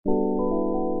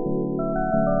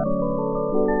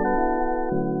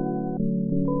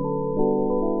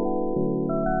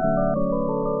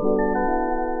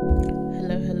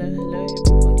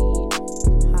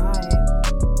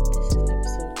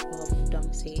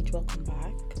welcome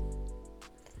back.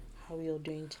 How are you all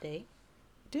doing today?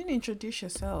 Didn't introduce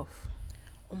yourself.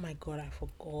 Oh my god, I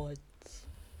forgot.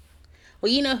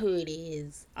 Well, you know who it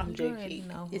is. I'm You joking. already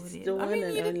know who It's it is. the one and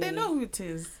They only. know who it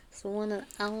is. It's the one and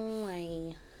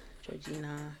only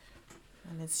Georgina.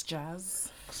 And it's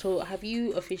Jazz. So, have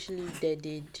you officially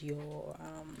deaded your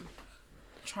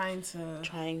Trying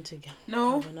to get?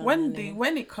 No, have another when name?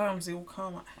 when it comes, it will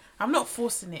come. I'm not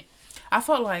forcing it. I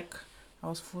felt like I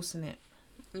was forcing it.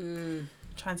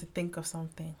 Trying to think of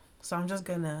something. So I'm just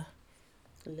gonna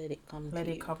let it come. let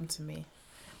it come to me.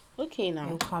 Okay, now.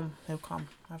 It'll come.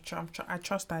 I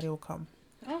trust that it'll come.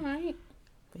 All right.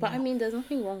 But But yeah. I mean, there's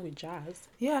nothing wrong with Jazz.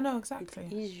 Yeah, no, exactly.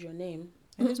 It is your name.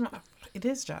 It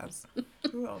is Jazz.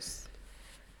 Who else?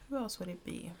 Who else would it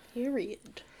be?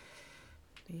 Period.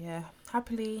 But yeah.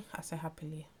 Happily. Ugh.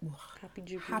 Happy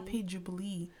Jubilee. Happy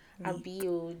Jubilee.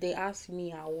 Abio, they asked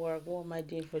me at work, what am I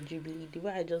doing for Jubilee? The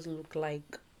way I just look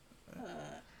like,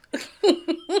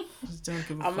 Just don't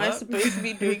give a am I fuck. supposed to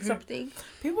be doing something?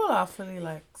 People are fully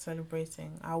like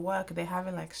celebrating. At work, they're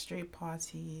having like street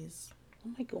parties. Oh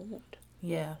my god.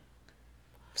 Yeah.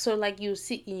 So like you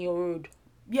sit in your road.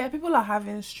 Yeah, people are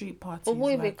having street parties. But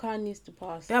what if a like, car needs to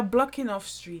pass? they're blocking off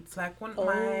streets. Like one Oh.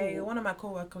 of my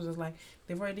co-workers was like,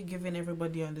 they've already given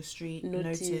everybody on the street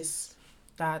notice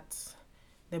that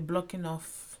they're blocking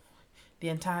off the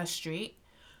entire street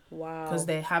Wow. because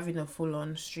they're having a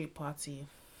full-on street party.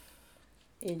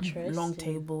 Interesting. Long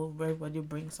table where everybody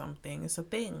brings something. It's a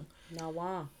thing. Now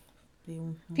wow.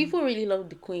 The People really love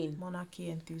the Queen. monarchy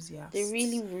enthusiasts. They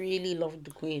really, really love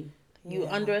the Queen. You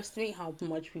Yeah. underestimate how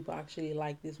much people actually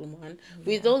like this woman.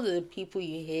 With all the people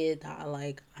you hear that are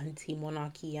like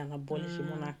anti-monarchy and abolishing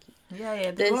monarchy.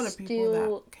 Yeah, there's There's a lot of people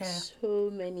still that care.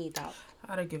 so many that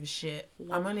I don't give a shit.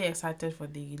 I'm only excited for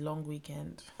the long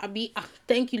weekend.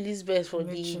 Thank you, Lisbeth, for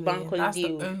Literally, the bank that's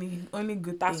holiday. the only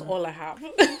good That's thing. all I have.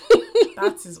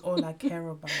 That is all I care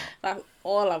about. That's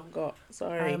all I've got. I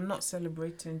Sorry. am not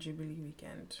celebrating Jubilee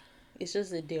weekend. It's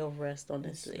just a day of rest,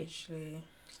 honestly. It's literally,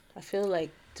 I feel like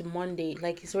to Monday,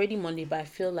 like it's already Monday, but I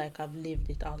feel like I've lived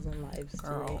 1,000 lives today.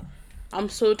 girl. I'm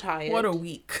so tired. What a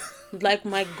week. Like,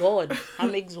 my God,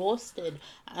 I'm exhausted.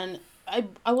 And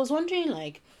I was wondering,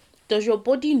 like, does your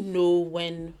body know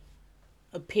when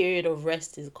a period of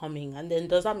rest is coming? And then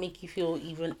does that make you feel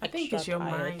even extra I think it's your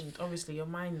tired? mind. Obviously, your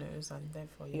mind knows, and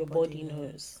therefore Your body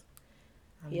knows.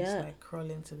 And Yeah. it's like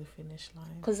crawling to the finish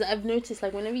line. Because I've noticed,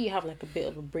 like, whenever you have, like, a bit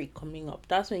of a break coming up,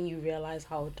 that's when you realize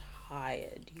how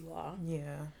tired you are.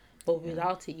 Yeah. But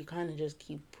without it, you kind of just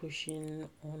keep pushing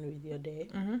on with your day.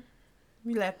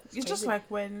 It's just like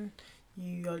when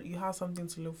you have something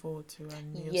to look forward to,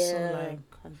 and you're so like,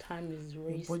 and time is your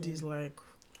racing. body's like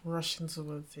rushing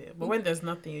towards it. But when there's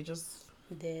nothing, you just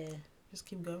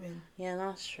keep going. Yeah,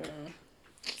 that's true.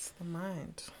 It's the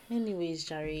mind. Anyways,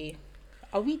 Jerry,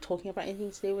 are we talking about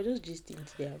anything today? We're just gisting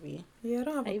today, are we? Yeah, I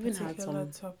don't have I a even had particular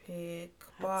some- topic,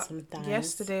 had but some times.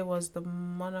 yesterday was the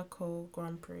Monaco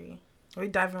Grand Prix. Are we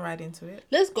diving right into it?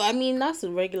 Let's go. I mean, that's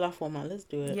a regular format. Let's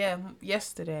do it. Yeah,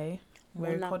 yesterday.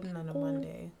 We're Monaco. recording on a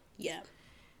Monday. Yeah.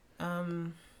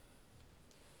 Um,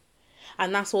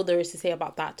 And that's all there is to say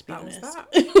about that, to be that was honest.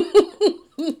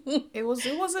 that.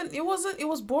 It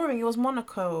was boring. It was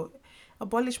Monaco.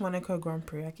 Abolish Monaco Grand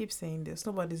Prix. I keep saying this.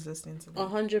 Nobody's listening to me.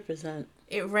 100%.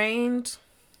 It rained.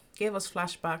 Gave us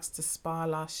flashbacks to Spa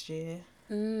last year.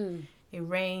 It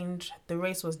rained. The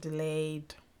race was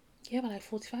delayed. Yeah, but like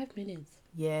 45 minutes.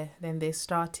 Yeah, then they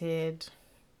started.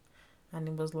 And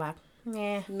it was like,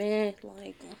 meh.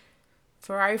 Like,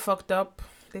 Ferrari fucked up.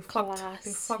 They fucked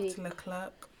Classic.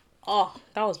 Leclerc. oh,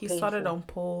 that was He painful. started on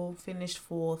pole, finished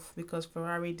fourth because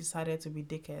Ferrari decided to be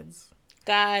dickheads.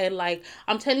 Guy, like,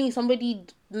 I'm telling you, somebody...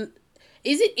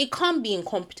 It can't be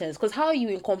incompetence, because how are you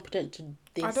incompetent to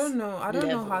this? I don't know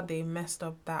level? how they messed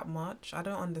up that much. I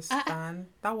don't understand.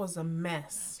 That was a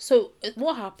mess. So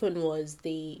what happened was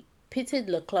they pitted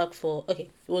Leclerc for... Okay,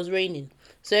 it was raining.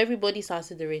 So everybody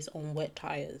started the race on wet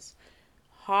tyres.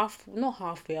 Not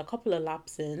halfway, a couple of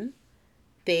laps in,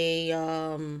 they...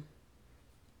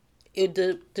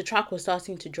 the track was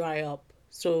starting to dry up.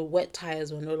 So wet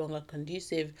tyres were no longer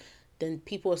conducive. Then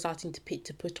people were starting to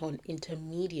put on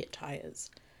intermediate tyres,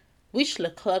 which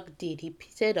Leclerc did. He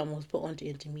pitted and was put onto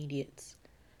intermediates.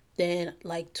 Then,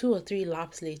 like 2 or 3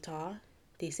 laps later,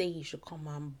 they say he should come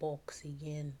and box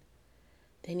again.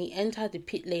 Then he entered the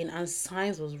pit lane and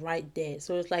Sainz was right there.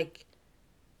 So it's like,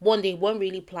 one, they weren't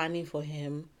really planning for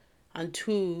him, and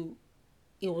 2,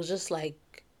 it was just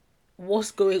like, what's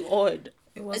going on?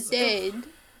 It was. Then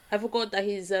I forgot that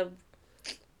his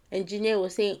engineer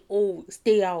was saying, "Oh,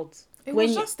 stay out." It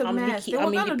was just a mess. They were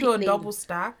gonna do a double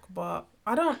stack, but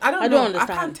I don't I know. don't I can't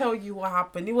understand. tell you what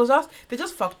happened. It was just they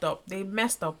just fucked up. They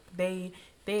messed up.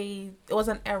 It was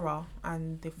an error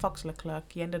and they fucked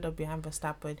Leclerc. He ended up behind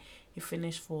Verstappen. He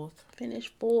finished fourth Finish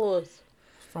fourth.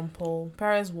 from pole.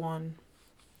 Perez won.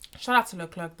 Shout out to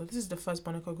Leclerc though. This is the first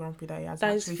Monaco Grand Prix that he has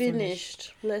That is actually finished.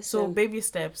 finished. Bless So him. baby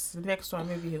steps. The next one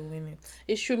maybe he'll win it.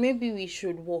 It's true. Maybe we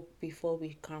should walk before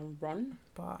we can run.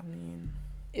 But I mean,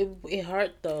 It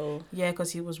hurt though. yeah,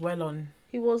 because he was well on.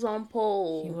 He was on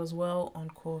pole. He was well on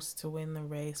course to win the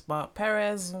race. But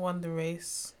Perez won the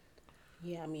race.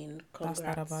 Yeah, I mean, That's congrats.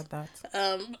 that about that.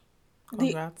 The,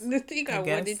 Congrats. the thing I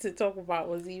guess. wanted to talk about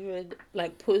was even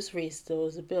like post race. There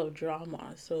was a bit of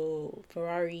drama. So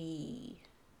Ferrari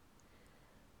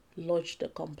lodged a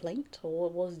complaint, or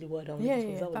what was the word? Yeah, Is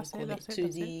yeah, that what that's they call it, that's it, to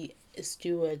that's the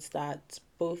stewards that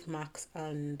both Max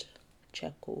and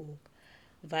Checo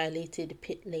violated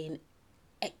pit lane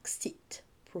exit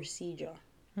procedure.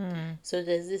 So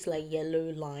there's this like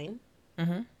yellow line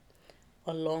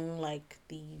along like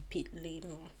the pit lane,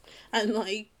 and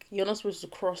like you're not supposed to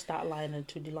cross that line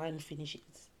until the line finishes.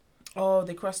 Oh,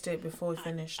 they crossed it before we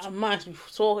finished. And Max, we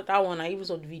saw that one. I even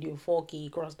saw the video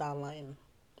 4K cross that line,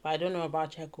 but I don't know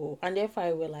about Checo. And therefore,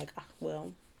 I were like,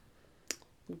 well,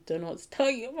 do not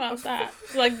tell you about that.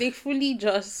 Like they fully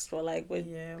just were like, wait,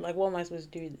 Yeah. like what am I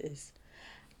supposed to do with this?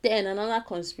 Then another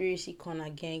conspiracy con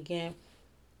again.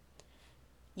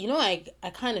 You know, I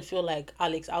kind of feel like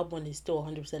Alex Albon is still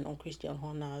 100% on Christian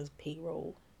Horner's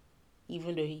payroll,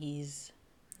 even though he's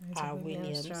at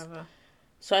Williams. driver.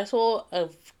 So I saw a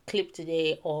clip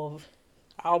today of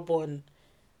Albon,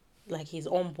 like he's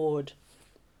on board,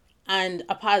 and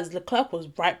apart Leclerc was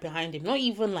right behind him, not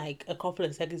even like a couple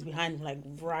of seconds behind him, like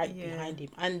right behind him,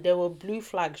 and there were blue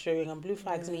flags showing, and blue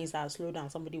flags means that slow down,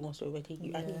 somebody wants to overtake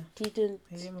you, and he didn't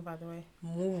He didn't move out the way.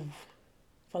 move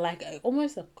for like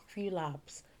almost a few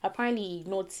laps. Apparently he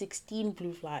ignored 16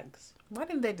 blue flags. Why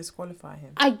didn't they disqualify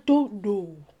him? I don't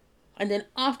know. And then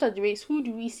after the race, who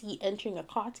do we see entering a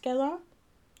car together?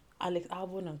 Alex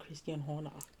Albon and Christian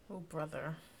Horner. Oh,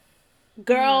 brother.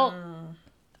 Girl,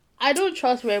 I don't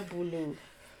trust Red Bull. Oh.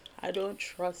 I don't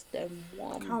trust them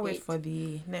one Can't wait bit. for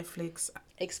the Netflix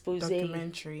Expose.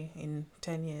 documentary in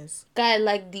 10 years. Guy,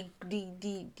 like the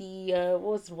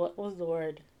what's the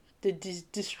word? The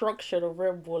destruction of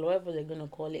Red Bull, whatever they're gonna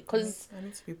call it. Cause I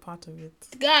need to be part of it.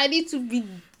 guy, I need to be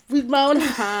with my own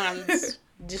hands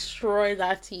destroy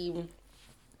that team.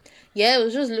 Yeah, it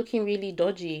was just looking really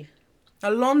dodgy.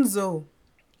 Alonso.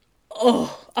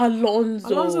 Oh,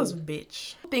 Alonso's a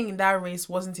bitch. I think that race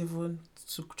wasn't even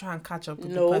to try and catch up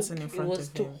with the person in front it was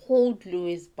of to him. hold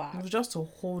Lewis back. It was just to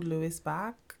hold Lewis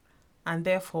back and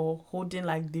therefore holding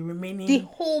like the remaining The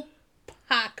whole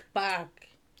pack back.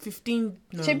 15.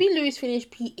 No. Shebi Lewis finished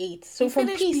P8. So He from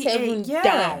finished P7 P8,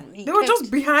 down. They were just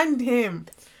behind him.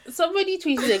 Somebody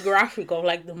tweeted a graphic of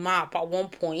like the map at one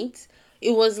point.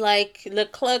 It was like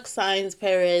Leclerc, Sainz,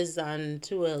 Perez, and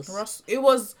who else? It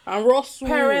was And Russell.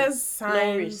 Perez,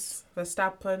 Norris. Sainz,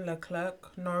 Verstappen,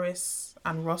 Leclerc, Norris,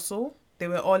 and Russell. They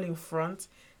were all in front.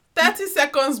 30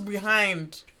 seconds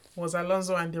behind was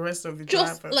Alonso and the rest of the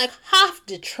Just drivers. like half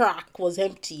the track was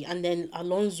empty, and then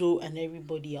Alonso and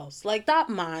everybody else. Like that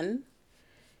man,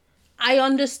 I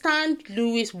understand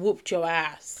Lewis whooped your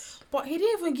ass. But he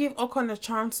didn't even give Ocon a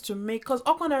chance to make, because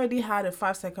Ocon already had a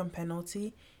 5-second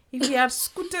penalty. If he had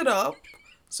scooted up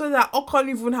so that Ocon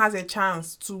even has a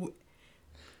chance to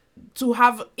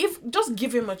have, just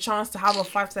give him a chance to have a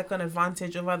 5-second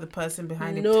advantage over the person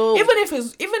behind him. No. Even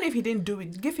if he didn't do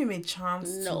it, give him a chance.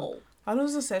 No.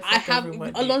 Alonso said, "Fuck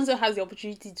everybody." Alonso has the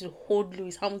opportunity to hold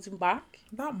Lewis Hamilton back.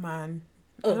 That man,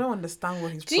 I don't understand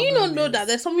what his Do you problem not know is. that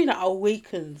there's something that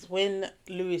awakens when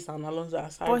Lewis and Alonso are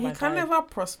side But by he can side? never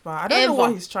prosper. I don't know Ever.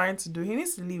 what he's trying to do. He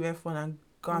needs to leave F1 and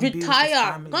go and be with his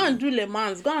Retire. family. Go and do Le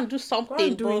Mans. Go and do something. Go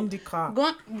and do but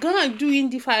IndyCar. Go and do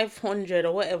Indy 500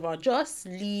 or whatever. Just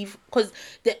leave, because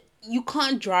you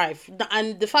can't drive,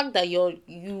 and the fact that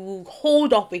you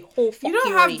hold up a whole fucking You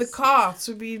don't have race. the car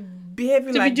to be behaving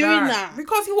To be like doing that. that.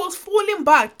 Because he was falling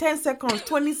back 10 seconds,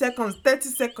 20 seconds, 30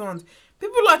 seconds.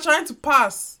 People are trying to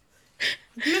pass.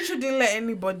 He literally didn't let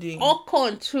anybody.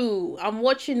 Ocon too. I'm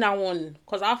watching that one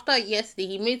because after yesterday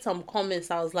he made some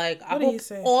comments. I was like, I What did he hope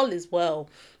say? all is well.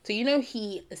 So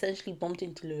he essentially bumped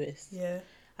into Lewis Yeah,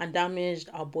 and damaged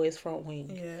our boy's front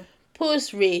wing. yeah.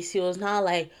 Post race, he was now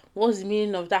like, "What's the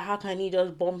meaning of that? How can he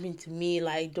just bump into me?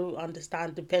 Like, don't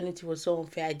understand. The penalty was so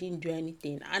unfair. I didn't do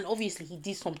anything." And obviously, he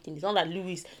did something. It's not that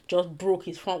Lewis just broke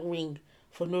his front wing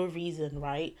for no reason,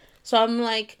 right? So I'm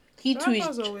like, he too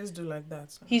Drivers is. always do like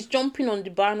that. He's jumping on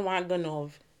the bandwagon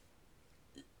of,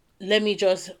 let me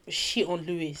just shit on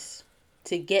Lewis.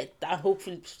 to get that.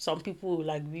 Hopefully, some people will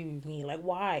agree with me. Like,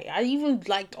 why? I even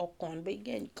liked Ocon, but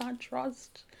again, you can't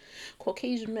trust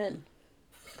Caucasian men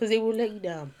because they will let you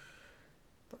down.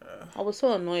 I was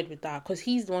so annoyed with that because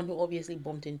he's the one who obviously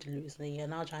bumped into Lewis, and you're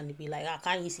now trying to be like,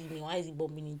 can't you see me? Why is he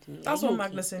bumping into me? That's Are what you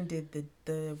okay? Magnussen did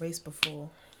the race before.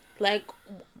 Like,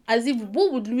 as if,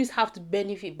 what would Lewis have to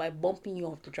benefit by bumping you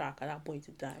off the track at that point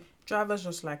in time? Drivers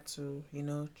just like to,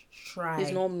 try.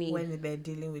 It's not me. When they're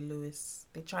dealing with Lewis.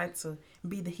 They try to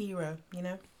be the hero,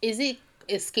 Is it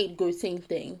a scapegoating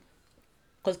thing?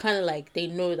 Because kind of like they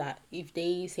know that if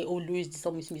they say, "Oh, Lewis did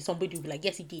something to me," somebody will be like,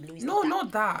 "Yes, he did." Lewis. No,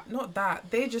 did that. not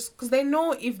that. They just because they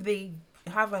know if they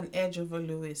have an edge over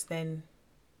Lewis, then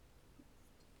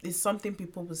it's something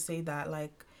people will say that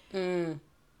like,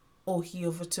 oh, he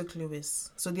overtook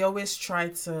Lewis. So they always try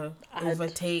to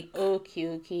overtake.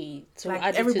 Okay. So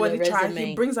like everybody tries.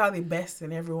 He brings out the best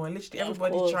in everyone. Literally,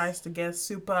 everybody tries to get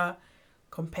super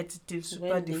competitive,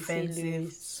 super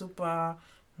defensive, super.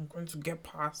 I'm going to get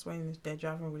past when they're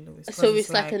driving with Lewis. So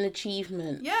it's like an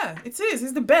achievement. Yeah, it is.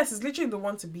 He's the best. He's literally the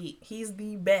one to beat. He's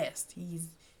the best. He's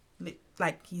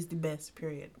the best,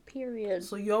 period.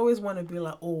 So you always want to be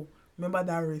like, oh, remember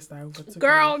that race that I overtook?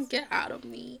 Girl, get out of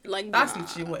me. Like, that's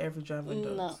literally what every driver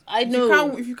does. No, I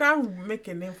know. If you can't make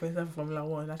a name for yourself in Formula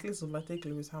 1, at least overtake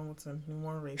Lewis Hamilton in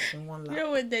one race, in one lap. You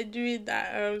know when they're doing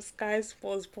that Sky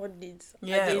Sports pundits?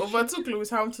 Yeah, overtook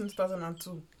Lewis Hamilton in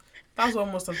 2002. That's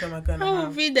what most of them are gonna have. That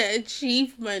would be the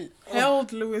achievement.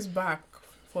 Held Lewis back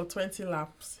for 20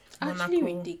 laps. Actually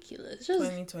ridiculous. Just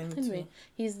 2022. Anyway,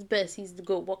 he's the best. He's the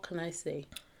GOAT. What can I say?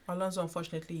 Alonso,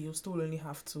 unfortunately, you still only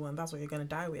have two, and that's what you're gonna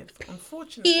die with.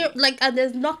 Unfortunately, and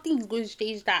there's nothing going to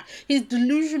change that. His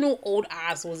delusional old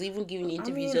ass was even giving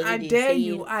interviews. I dare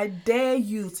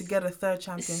you to get a third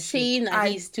championship. Saying that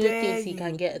he still thinks he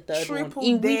can get a third one.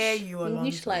 In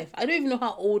which life? I don't even know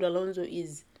how old Alonso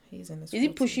is. He's in his 40s. Is he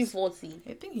pushing 40?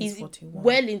 I think he's 41.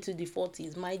 Well into the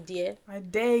 40s, my dear. I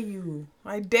dare you.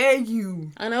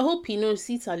 And I hope he knows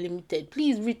seats are limited.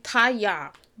 Please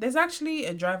retire. There's actually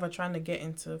a driver trying to get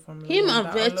into Formula 1. Him and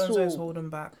Vettel. Alonso is Vettel. holding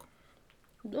back.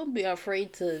 Don't be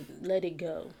afraid to let it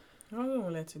go. I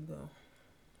don't let it go.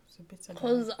 It's a bit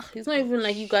because it's not even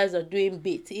like you guys are doing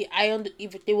bits.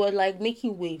 If they were like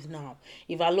making waves now,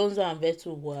 if Alonso and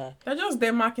Vettel were, they're just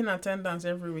there marking attendance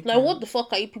every week. Like, what the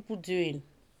fuck are you people doing?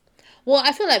 Well,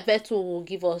 I feel like Vettel will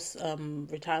give us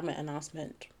retirement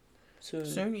announcement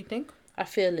soon. You think? I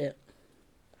feel it.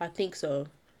 I think so.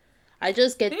 I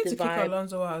just get they need the to vibe. Kick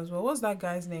Alonso out as well. What's that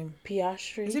guy's name?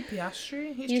 Piastri. Is it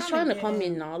Piastri? He's trying to come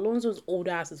in now. Alonso's old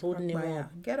ass is holding him up.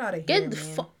 Get out of here, Get the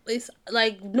fuck. It's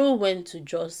like, know when to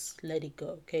just let it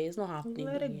go. Okay, it's not happening.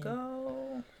 Let it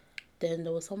go. Then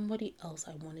there was somebody else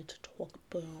I wanted to talk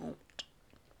about.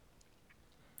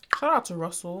 Shout out to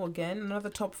Russell again.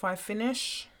 Another top 5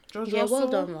 finish. Russell. Well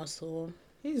done, Russell.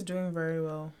 He's doing very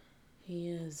well. He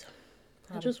is.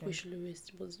 I just wish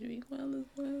Lewis was doing well as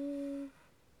well.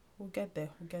 We'll get there.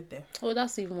 Oh,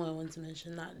 that's even what I want to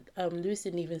mention. That Lewis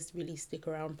didn't even really stick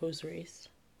around post race.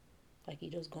 Like, he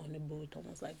just got on the boat and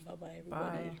was like, bye-bye,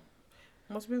 everybody. Bye.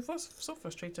 Must be so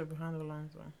frustrated behind the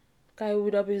lines, though. Guy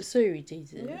would have been so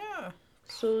irritated. Yeah.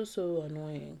 So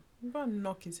annoying. You gotta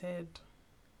knock his head.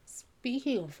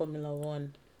 Speaking of Formula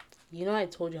 1, you know I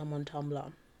told you I'm on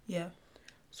Tumblr. Yeah.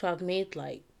 So I've made,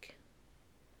 like,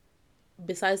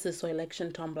 besides the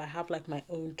selection Tumblr, I have, like, my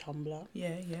own Tumblr.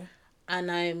 Yeah. And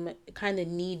I'm kind of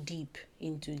knee-deep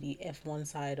into the F1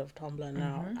 side of Tumblr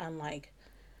now. Mm-hmm. And, like,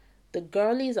 the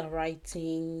girlies are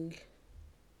writing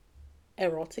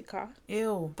erotica.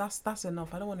 Ew, that's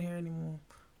enough. I don't want to hear anymore.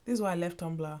 This is why I left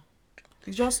Tumblr.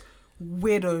 It's just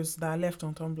weirdos that are left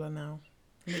on Tumblr now.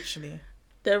 Literally.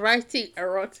 They're writing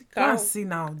erotica. Go and see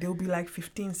now. They'll be like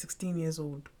 15, 16 years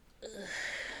old.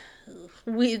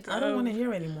 I don't want to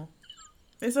hear anymore.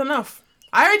 It's enough.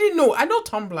 I already know. I know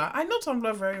Tumblr. I know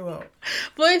Tumblr very well.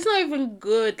 But it's not even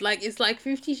good. Like, it's like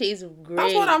 50 Shades of Grey.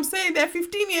 That's what I'm saying. They're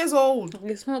 15 years old.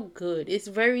 It's not good. It's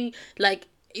very, like,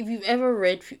 if you've ever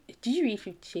read... Did you read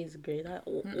 50 Shades of Grey? That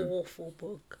awful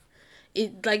book.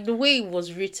 It, like, the way it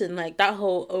was written, like, that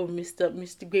whole, oh,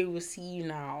 Mr. Grey will see you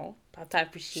now. That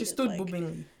type of shit. She stood like,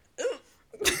 boobingly.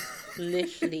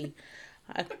 Literally.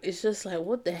 It's just like,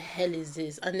 what the hell is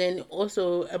this? And then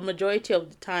also, a majority of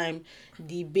the time,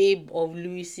 the babe of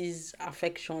Lewis's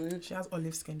affection... She has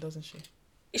olive skin, doesn't she?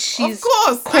 She's of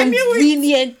course,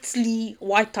 conveniently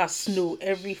white as snow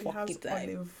every fucking time.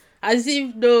 Olive. As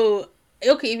if though,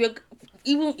 okay, if you're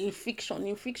even in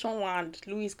fiction land,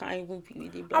 Lewis can't even be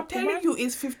with a black I'm telling you,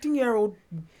 it's 15-year-old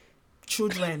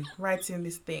children writing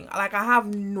this thing. Like, I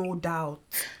have no doubt.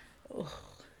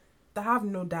 I have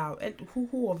no doubt. And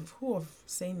who of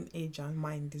sane age and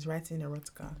mind is writing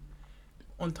erotica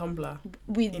on Tumblr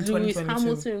With in Lewis 2022?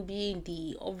 Hamilton being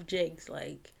the object,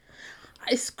 like,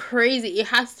 it's crazy. It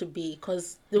has to be,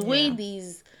 because the way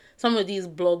Yeah. some of these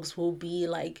blogs will be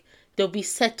like, they'll be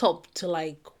set up to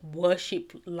like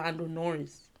worship Lando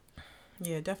Norris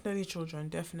Yeah, definitely children.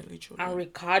 Definitely and children.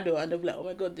 Ricardo, and they'll be like, oh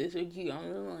my god, they're so cute. I'm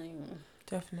just like,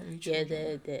 Definitely yeah,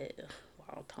 children. they're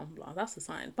wow, Tumblr. That's a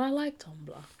sign. But I like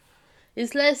Tumblr.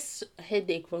 It's less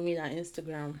headache for me than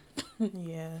Instagram.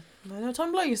 Yeah. No,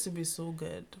 Tumblr used to be so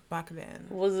good back then.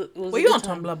 Was Were a you good on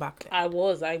time. Tumblr back then? I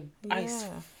was. Yeah.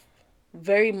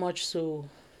 Very much so.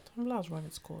 Tumblr has run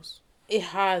its course. It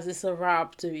has. It's a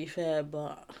wrap, to be fair,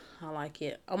 but I like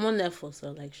it. I'm on there for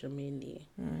selection mainly.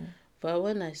 But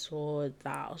when I saw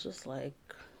that, I was just like,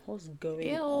 what's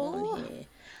going on here?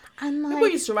 And People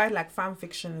like, used to write like fan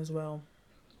fiction as well.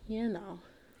 you know,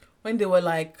 When they were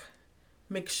like,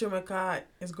 Mick Schumacher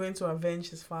is going to avenge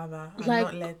his father and like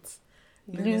not let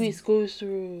Lewis goes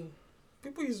through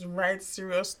people used to write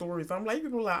serious stories. I'm like,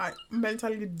 people are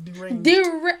mentally deranged.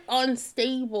 they're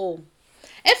unstable.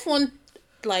 F1,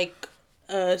 like,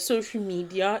 social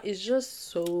media is just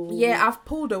so. Yeah, I've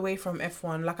pulled away from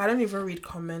F1. Like, I don't even read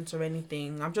comments or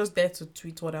anything. I'm just there to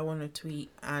tweet what I want to tweet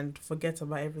and forget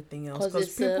about everything else. 'Cause Because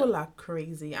it's people are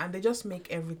crazy and they just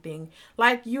make everything.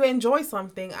 Like, you enjoy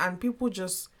something and people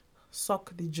just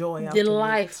suck the joy out the of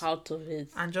life it. out of it.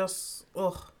 And just,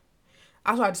 ugh.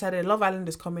 That's why I decided Love Island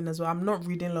is coming as well. I'm not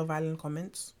reading Love Island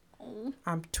comments.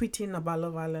 I'm tweeting about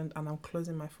Love Island and I'm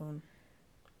closing my phone.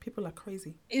 People are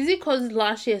crazy. Is it because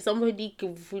last year somebody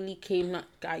fully came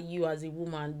at you as a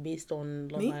woman based on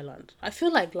Love Me? Island? I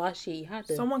feel like last year you had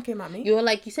them. Someone came at me. You were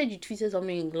like, you said you tweeted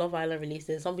something Love Island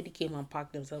related. Somebody came and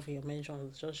packed themselves in your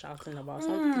mentions, just shouting about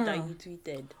something that you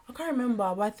tweeted. I can't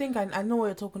remember, but I think I know what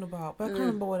you're talking about. But I can't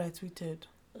remember what I tweeted.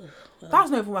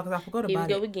 That's not even because I forgot Here we about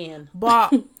go it. again.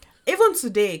 But even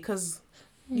today, because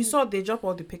you saw they dropped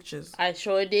all the pictures. I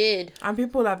sure did. And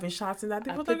people have been shouting that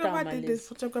the I put that on photographer my did list. this,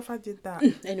 photographer did that.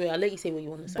 Anyway, I'll let you say what you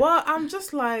want to say. But I'm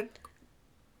just like,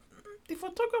 the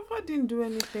photographer didn't do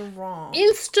anything wrong.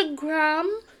 Instagram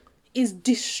is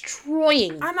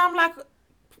destroying And I'm like,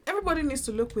 everybody needs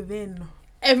to look within.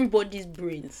 everybody's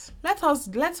brains. Let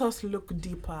us look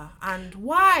deeper. And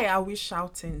why are we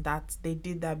shouting that they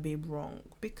did that babe wrong?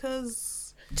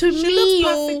 Because To she me,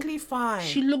 looks perfectly fine.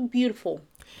 she looked beautiful.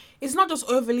 It's not just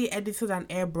overly edited and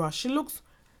airbrush. She looks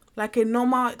like a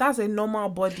normal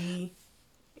body,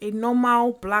 a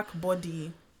normal black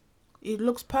body. It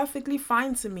looks perfectly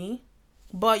fine to me.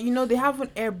 But they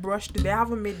haven't airbrushed it. They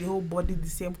haven't made the whole body the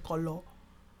same color.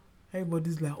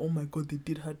 Everybody's like, oh my god, they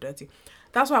did her dirty.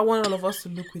 That's why I want all of us to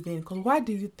look within. Because why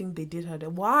do you think they did her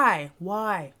dirty? Why?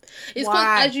 It's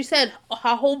because, as you said,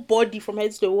 her whole body from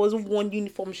head to toe wasn't one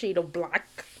uniform shade of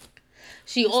black.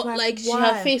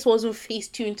 Her face wasn't face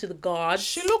tuned to the gods.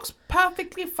 She looks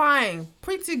perfectly fine.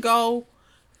 Pretty girl.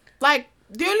 Like,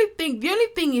 the only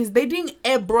thing is they didn't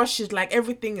airbrush it like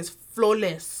everything is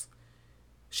flawless.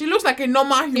 She looks like a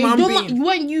normal human being.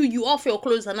 When you off your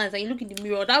clothes and eyes and you look in the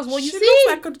mirror, that's what you see. She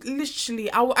looks like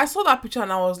literally. I saw that picture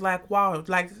and I was like, wow,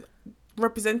 like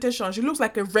representation. She looks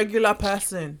like a regular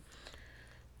person.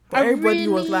 But everybody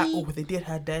was like, oh, they did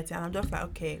her dirty. And I'm just like,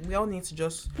 okay, we all need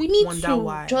to wonder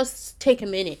why. Just take a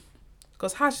minute.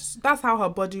 Because that's how her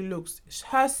body looks.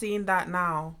 Her seeing that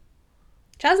now.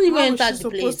 She hasn't even entered the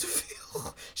place.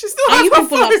 She still has her people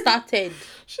phone. have started.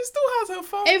 She still has her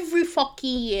phone. Every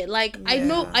fucking year. Like,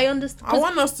 yeah. I understand. I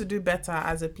want us to do better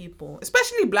as a people.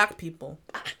 Especially black people.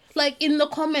 Like, in the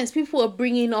comments, people are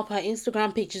bringing up her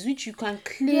Instagram pictures, which you can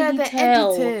clearly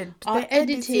tell are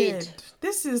edited.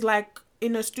 This is like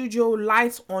in a studio,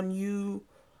 lights on you.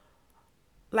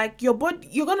 Like, your body,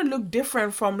 you're going to look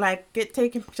different from like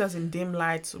taking pictures in dim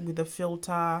lights with a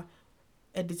filter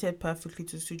edited perfectly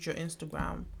to suit your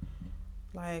Instagram.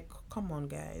 Like, come on,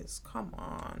 guys. Come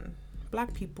on.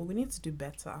 Black people, we need to do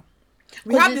better.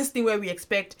 We have this thing where we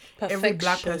expect every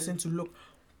black person to look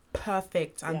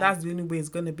perfect, and that's the only way it's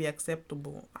going to be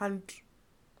acceptable. And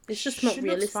it's just not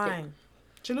realistic. Looks fine.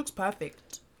 She looks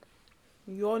perfect.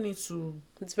 You all need to...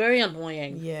 It's very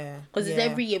annoying. Yeah. Because it's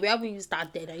every year. We haven't even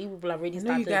started, and you people already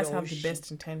started. I know you guys have the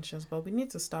best intentions, but we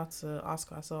need to start to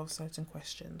ask ourselves certain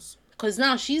questions. Because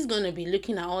now she's going to be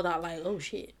looking at all that like, oh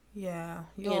shit. Yeah.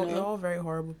 You're all very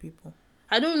horrible people.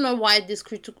 I don't know why this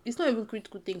it's not even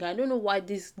critical thinking. I don't know why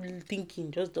this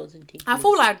thinking just doesn't take place. I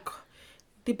feel like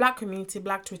the black community,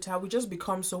 black Twitter, we just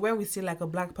become so, when we see like a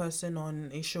black person on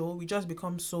a show, we just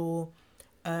become so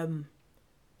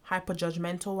hyper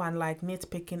judgmental and like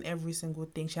nitpicking every single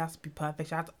thing. She has to be perfect.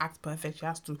 She has to act perfect. She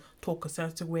has to talk a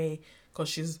certain way because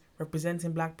she's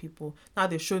representing black people. Now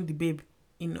they've shown the babe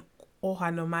in all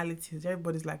her normalities.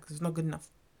 Everybody's like, it's not good enough.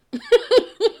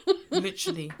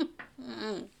 Literally.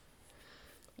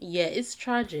 Yeah, it's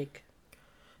tragic.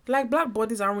 Like, black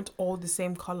bodies aren't all the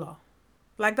same color.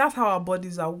 Like, that's how our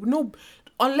bodies are. No,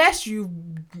 unless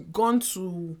you've gone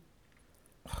to,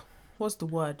 what's the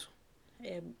word?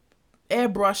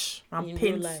 Airbrush and In real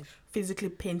paint, life, physically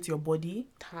paint your body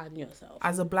tan yourself.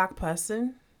 as a black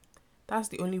person. That's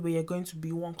the only way you're going to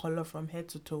be one color from head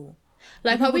to toe.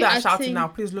 Like, The are people we that are shouting acting now,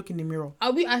 please look in the mirror.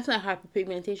 Are we acting like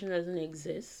hyperpigmentation doesn't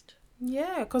exist?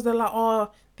 Yeah, because they're like, oh,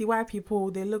 the white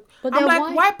people, they look. But I'm they're like,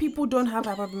 white. white people don't have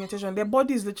hyperpigmentation. Their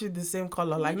body is literally the same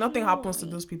color. Like, nothing happens to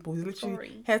those people. It's literally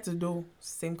Sorry. head to toe,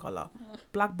 same color.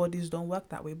 Black bodies don't work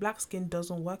that way. Black skin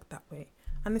doesn't work that way.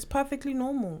 And it's perfectly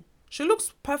normal. She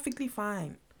looks perfectly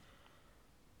fine.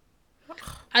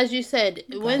 As you said,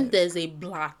 when Guys. there's a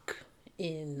black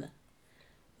in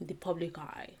the public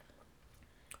eye,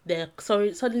 they're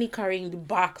suddenly carrying the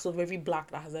backs of every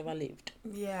black that has ever lived.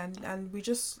 Yeah, and we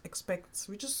just expect,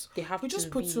 we just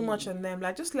put too be- much on them.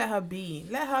 Like, just let her be.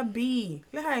 Let her be.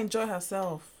 Let her enjoy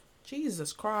herself.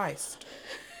 Jesus Christ.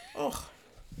 Oh,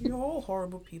 you're all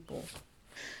horrible people.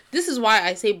 This is why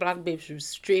I say black babes should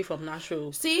stray from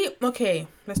natural. See, okay,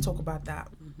 let's talk about that.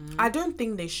 I don't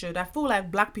think they should. I feel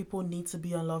like black people need to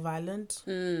be on Love Island.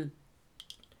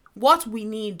 What we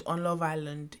need on Love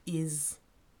Island is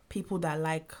people that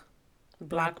like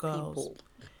black girls. People.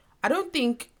 I don't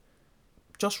think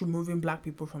just removing black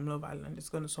people from Love Island is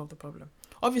going to solve the problem.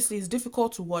 Obviously, it's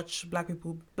difficult to watch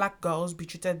black girls be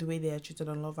treated the way they are treated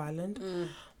on Love Island.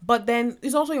 But then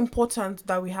it's also important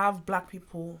that we have black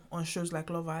people on shows like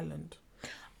Love Island.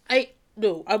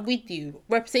 I'm with you.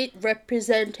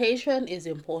 Representation is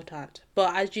important.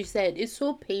 But as you said, it's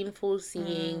so painful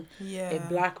seeing a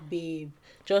black babe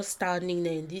just standing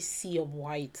there in this sea of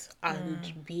white and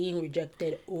being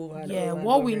rejected over and over. Yeah, and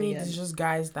what over we need again. is just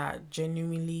guys that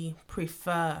genuinely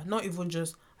prefer, not even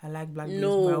just I like black babes,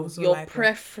 No, but I also your like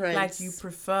preference. Like you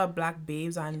prefer black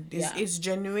babes, and Yeah. it's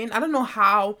genuine. I don't know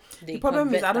how. They The problem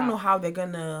can is vet I don't that. know how they're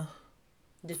gonna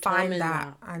Determine find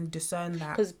that and discern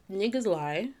that. Because niggas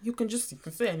lie. You can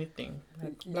say anything.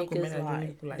 Like black women Niggas are the only lie.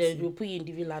 people I They see. will put you in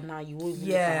the villa now. You won't even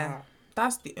Yeah. look at her.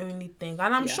 That's the only thing,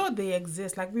 and I'm Yeah. sure they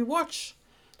exist. Like, we watch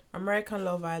American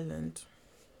Love Island,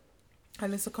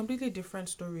 and it's a completely different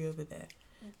story over there.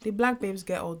 The black babes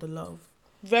get all the love.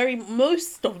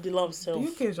 Most of the love The self.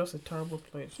 UK is just a terrible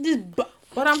place.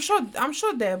 But I'm sure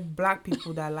there are black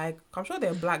people that like. I'm sure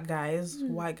there are black guys,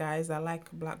 white guys that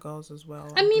like black girls as well.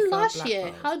 I and mean, prefer last black year,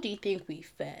 girls. how do you think we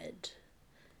fared?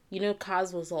 You know,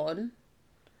 Kaz was on.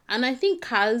 And I think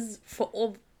Kaz,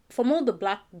 from all the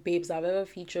black babes I've ever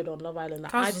featured on Love Island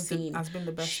that Kaz I've has seen, has been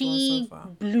the best she one so far.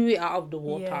 blew it out of the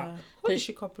water. Yeah. Who did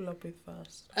she couple up with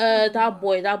first? That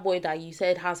boy that you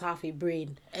said has half a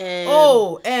brain.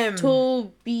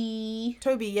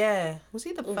 Toby, yeah. Was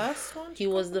he the first one? He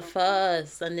was the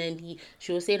first, and then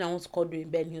she was saying I want to cuddle in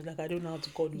bed. And he was like, I don't know how to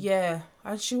cuddle. Yeah,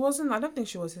 and she wasn't. I don't think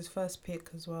she was his first pick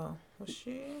as well. Was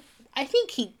she? I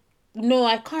think No,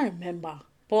 I can't remember.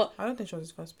 But I don't think she was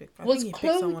his first pick. I was think he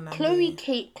picked someone.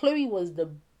 Chloe was the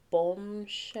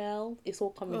bombshell. It's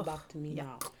all coming back to me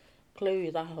now. Chloe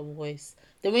without her voice.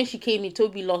 Then when she came in,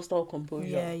 Toby lost all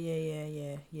composure.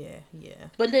 Yeah.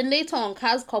 But then later on,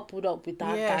 Kaz coupled up with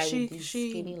that guy with his she,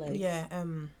 skinny legs. yeah.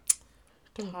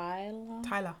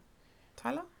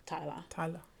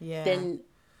 Tyler. Yeah. Then,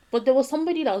 but there was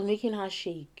somebody that was making her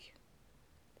shake.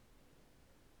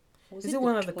 Is it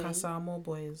one of the Casa Amor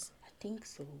boys? I think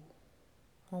so.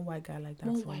 One white guy like that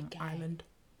One from white guy. Ireland.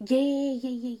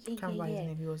 Yeah. Can't remember his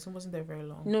name. He wasn't there very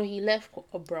long. No, he left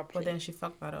abruptly. But then she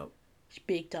fucked that up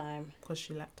Big time. because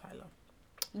she liked Tyler.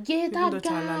 Yeah, Even though that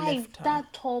Tyler guy. left her.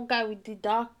 That tall guy with the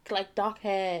dark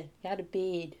hair. He had a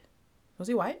beard. Was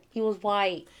he white? He was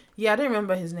white. Yeah, I don't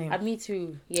remember his name. Me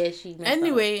too. Yeah, she messed up.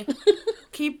 Anyway,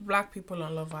 keep black people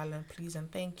on Love Island, please,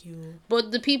 and thank you.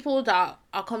 But the people that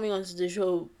are coming onto the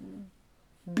show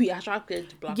be attracted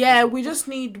to black Yeah, people.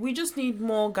 we just need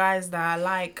more guys that I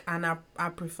like and I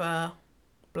prefer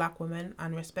black women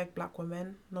and respect black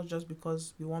women, not just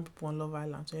because we want people on Love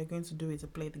Island. So you're going to do it to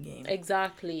play the game.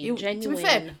 Exactly. Genuine. To be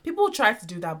fair, people try to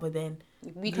do that, but then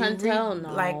We can tell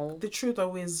now. Like, the truth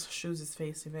always shows its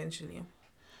face eventually.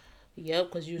 Yeah,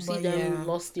 because you see But them yeah.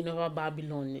 lost in over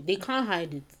Babylon. They can't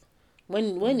hide it.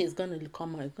 When it's gonna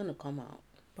come out, it's gonna come out.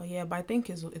 But I think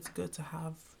it's good to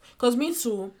have. Because me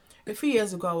too, a few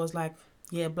years ago, I was like,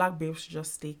 yeah, black babes should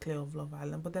just stay clear of Love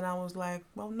Island. But then I was like,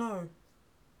 well, no.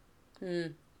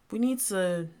 we need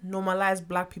to normalize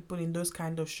black people in those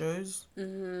kind of shows.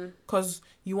 Because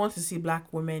you want to see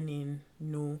black women in,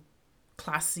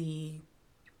 classy,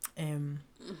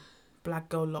 black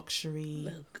girl luxury,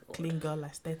 clean girl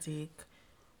aesthetic,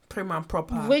 prim and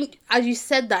proper. When, as you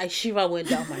said that, a shiver went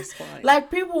down my spine. Like,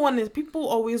 people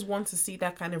always want to see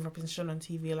that kind of representation on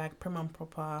TV, like prim and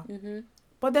proper.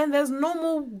 But then there's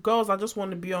normal girls that just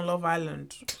want to be on Love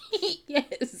Island.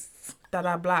 Yes. That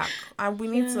are black. And we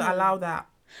need to allow that.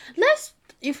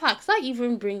 In fact, that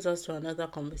even brings us to another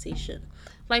conversation.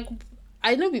 Like,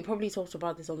 I know we probably talked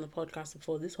about this on the podcast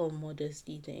before, this whole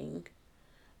modesty thing.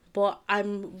 But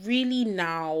I'm really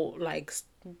now, like,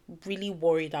 really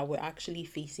worried that we're actually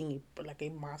facing, a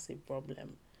massive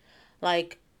problem.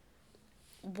 Like,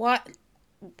 what,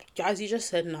 as you just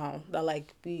said now, that,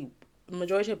 like, the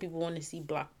majority of people want to see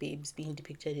black babes being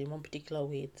depicted in one particular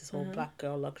way. This whole black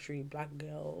girl luxury, black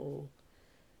girl,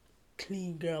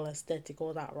 clean girl aesthetic,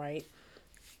 all that, right?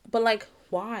 But, like,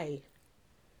 why?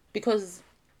 Because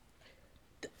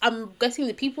I'm guessing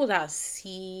the people that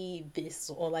see this,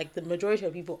 or, like, the majority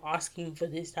of people asking for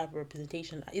this type of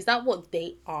representation, is that what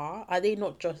they are? Are they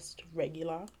not just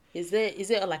regular? Is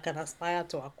it like an aspire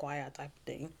to acquire type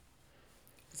thing?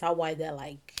 Is that why they're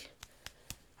like,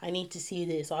 I need to see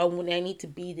this, or I need to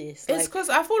be this? It's because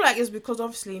I feel like it's because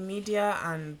obviously media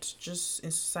and just in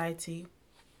society,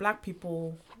 black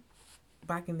people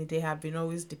back in the day have been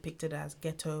always depicted as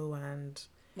ghetto and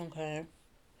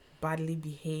badly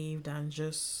behaved and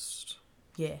just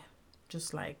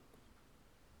like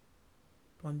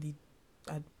on the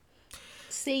I'm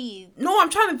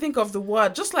trying to think of the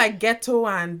word, just like ghetto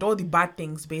and all the bad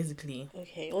things, basically.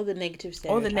 All the negative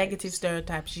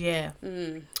stereotypes.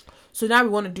 So now we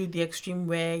want to do the extreme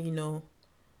where,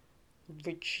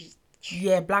 rich.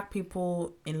 Black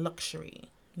people in luxury,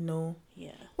 Yeah.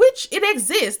 Which it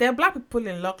exists. There are black people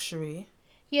in luxury.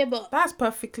 Yeah, but that's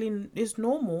it's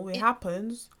normal. It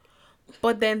happens.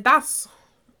 But then that's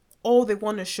all they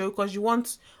want to show, because you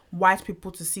want white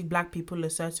people to see black people a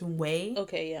certain way.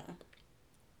 Okay, yeah.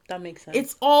 That makes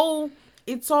sense.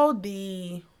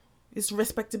 It's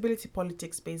respectability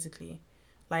politics, basically.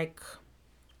 Like,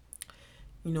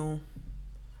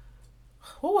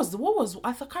 what was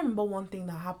I can't remember one thing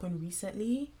that happened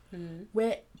recently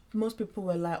where most people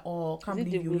were like, oh, can't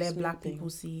believe you let black people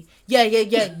see.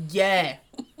 Yeah.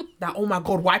 That, oh my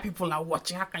God, white people are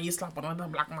watching. How can you slap another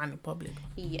black man in public?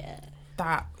 Yeah.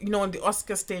 That, on the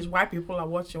Oscar stage, white people are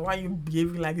watching. Why are you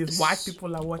behaving like this? White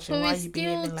people are watching. Why are you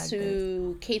behaving like this?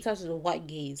 To cater to the white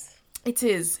gaze. It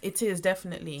is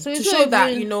definitely. So to show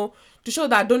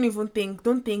that,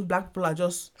 don't think black people are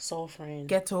just suffering,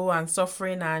 ghetto and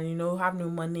suffering and, have no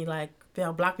money. Like, there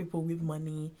are black people with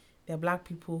money. There are black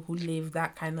people who live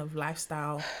that kind of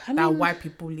lifestyle that white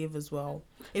people live as well.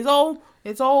 It's all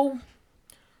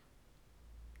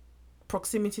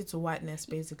proximity to whiteness,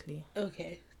 basically.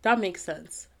 Okay, that makes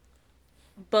sense.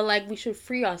 But, like, we should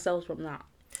free ourselves from that.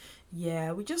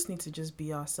 Yeah, we just need to just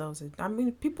be ourselves. I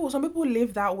mean, some people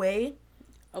live that way.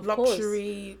 Of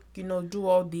luxury, course. Do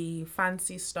all the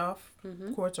fancy stuff,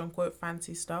 quote unquote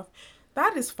fancy stuff.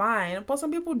 That is fine, but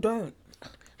some people don't.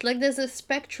 Like, there's a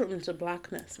spectrum to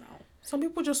blackness now. Some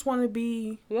people just want to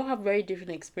be... We all have very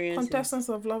different experiences. Contestants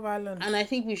of Love Island. And I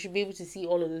think we should be able to see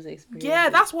all of those experiences.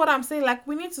 Yeah, that's what I'm saying. Like,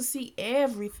 we need to see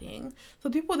everything. So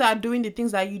people that are doing the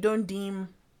things that you don't deem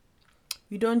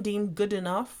good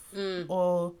enough,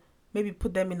 or maybe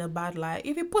put them in a bad light.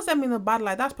 If it puts them in a bad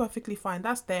light, that's perfectly fine.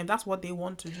 That's them. That's what they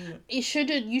want to do. You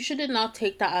shouldn't now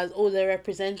take that as, they're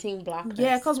representing blackness.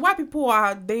 Yeah, because white people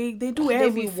they do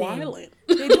everything. They be violent.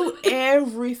 They do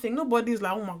everything. Nobody's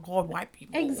like, oh my God, white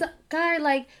people. Guy,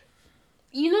 like,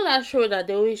 that show that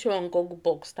they always show on Google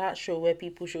Box, that show where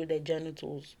people show their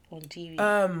genitals on TV.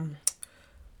 I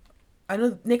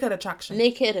know, Naked Attraction.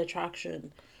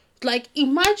 Like,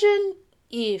 imagine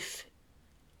if,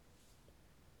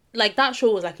 like, that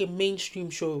show was like a mainstream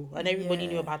show and everybody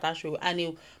knew about that show,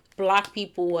 and black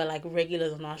people were like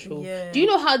regulars on that show. Do you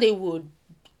know how they would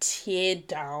tear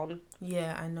down?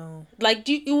 Yeah, I know. Like,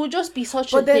 it would just be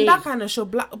such a thing. But then that kind of show,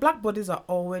 black bodies are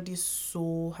already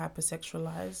so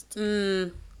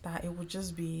hypersexualized that it would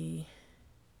just be,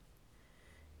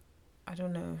 I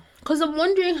don't know. Because I'm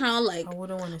wondering how, like... I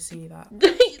wouldn't want to see that.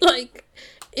 Like,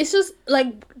 it's just,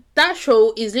 like, that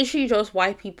show is literally just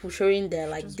white people showing their,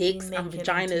 like, just dicks and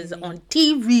vaginas on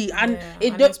TV. And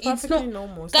it's not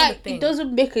normal. It's not a thing. It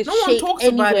doesn't make a shake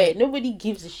anywhere. Nobody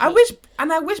gives a shit.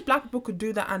 I wish black people could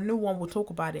do that and no one would talk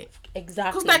about it.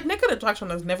 Exactly. Because, like, Naked Attraction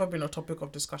has never been a topic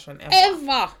of discussion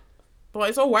ever. But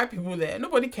it's all white people there.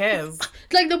 Nobody cares.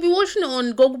 Like, they'll be watching it on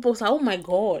Google Post, like, oh my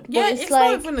god. But Yeah, it's it's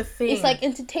like, not even a thing. it's like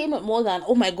entertainment more than,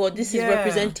 oh my god, this is Yeah.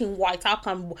 representing white. How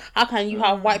can you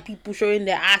have white people showing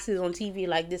their asses on TV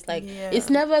like this? Like, it's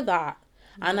never that.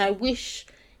 And I wish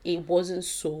it wasn't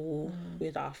so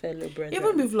with our fellow brethren.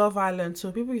 Even with Love Island,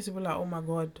 so people used to be like, oh my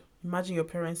god, imagine your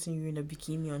parents seeing you in a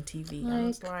bikini on TV. And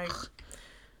it's like,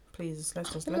 please, let's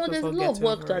there's all a get lot of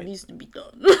work over that it. needs to be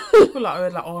done. People are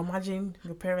always like, oh, imagine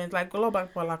your parents. Like, a lot of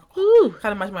people are like, oh,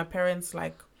 can't imagine my parents,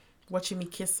 like, watching me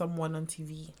kiss someone on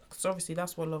TV. Because obviously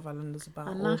that's what Love Island is about.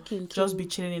 And Or knocking just too. be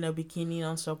chilling in a bikini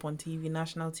non-stop on TV,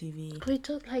 national TV. But it's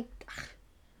just like,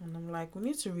 And I'm like, we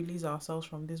need to release ourselves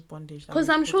from this bondage. because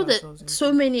I'm sure that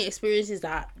so many experiences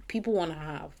that people want to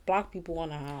have, black people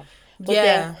want to have, but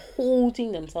they're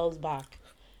holding themselves back.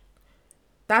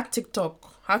 That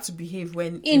TikTok, how to behave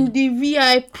when In the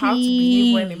VIP. how to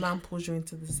behave when a man pulls you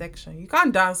into the section. You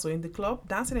can't dance in the club.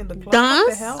 Dancing in the club. Dance? What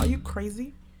the hell? Are you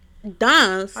crazy?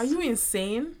 Dance. Are you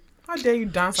insane? How dare you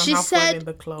dance and She have fun said, in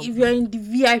the club? if you're in the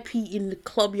VIP in the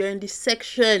club, you're in the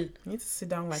section. You need to sit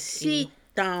down Sit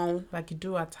down, like you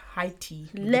do at high tea.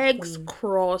 with the legs queen.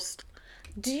 crossed.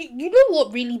 You know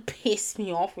what really pissed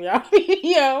me off with that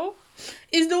video?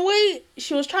 Is the way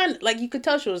she was trying, like, you could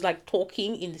tell she was like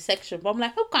talking in the section, but I'm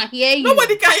like, who can hear you?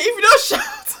 Nobody can if you don't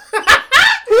shout.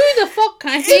 Who the fuck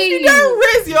can hear If you don't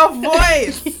raise your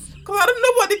voice. Because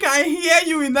nobody can hear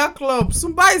you in that club.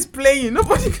 Zumba is playing.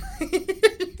 Nobody can hear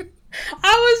you.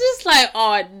 I was just like,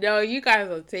 oh no, you guys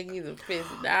are taking the piss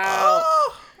now.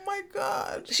 Oh my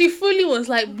god. She fully was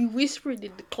like, be whispering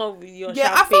in the club with your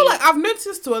Yeah, champagne. I feel like I've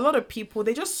noticed to a lot of people,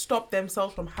 they just stop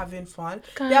themselves from having fun.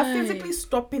 They are physically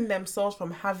stopping themselves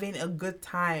from having a good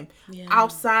time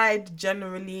outside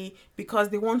generally because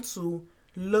they want to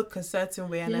look a certain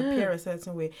way and appear a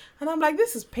certain way. And I'm like,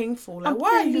 this is painful. Like,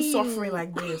 why are you suffering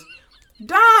like this?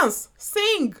 Dance,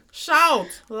 sing, shout,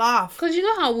 laugh. Because you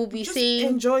know how we'll be Just saying,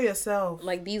 enjoy yourself.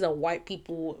 like, these are white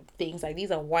people things, like,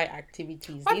 these are white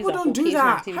activities. White These people are don't do Caucasian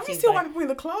that. activities. Have you seen like, white people in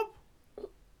the club?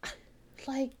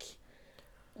 like,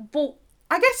 but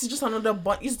I guess it's just another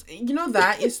but it's you know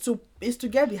that is to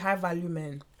get the high value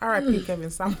men. R.I.P.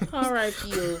 Kevin Samuels. R.I.P.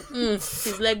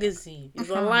 His legacy is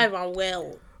alive and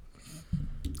well.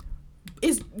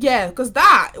 It's because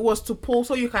that was to pull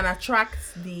so you can attract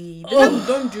the.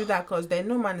 Don't do that because then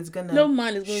no man is gonna. No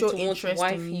man is going show to want to interest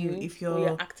wife in you if when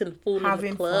you're acting full having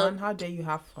in the club. fun. How dare you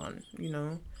have fun? You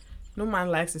know, no man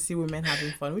likes to see women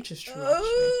having fun, which is true.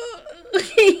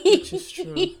 Actually. Which is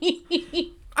true.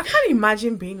 I can't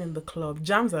imagine being in the club.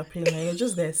 Jams are playing and you're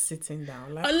just there sitting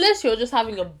down. Like, Unless you're just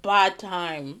having a bad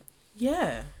time.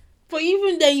 yeah. But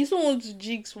even then, you still want to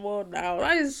jigs more now.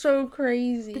 That is so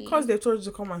crazy. Because they told you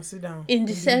to come and sit down. in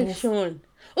the section.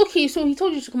 Okay, so he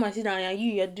told you to come and sit down and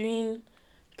you're doing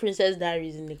Princess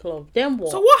Diaries in the club. Then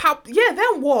what? So what happened? Yeah,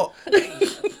 then what?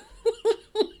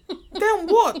 Then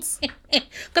what?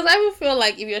 Because I would feel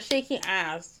like if you're shaking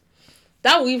ass,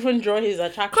 that will even draw his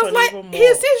attraction Because like even more.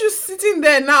 he sees you sitting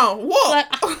there now. What?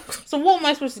 Like, so what am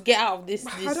I supposed to get out of this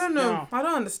I don't know. now? I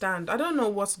don't understand. I don't know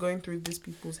what's going through these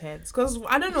people's heads. Because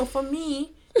I don't know. For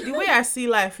me, the way I see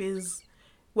life is,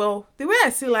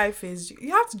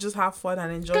 you have to just have fun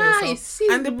and enjoy Guys, yourself.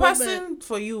 seize And the the person moment.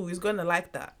 for you is gonna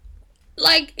like that.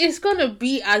 Like, it's gonna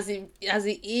be as it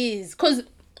is. Because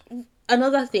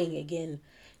another thing again,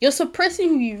 you're suppressing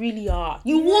who you really are.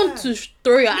 You want to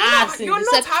throw your ass in You're the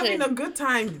not section. having a good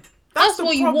time. That's the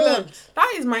what you problem. want.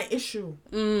 That is my issue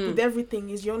with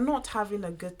everything. Is you're not having a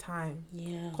good time.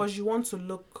 Yeah. Because you want to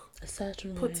look A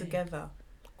certain put way. together,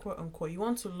 quote unquote. You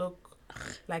want to look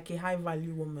like a high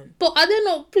value woman. But are there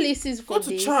not places for Go to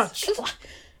this? church.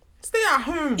 Stay at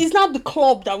home. It's not the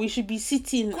club that we should be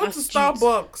sitting. Go as to streets.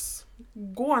 Starbucks.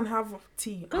 Go and have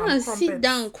tea. Go and crumpets. sit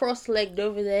down cross-legged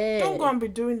over there. Don't go and be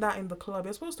doing that in the club.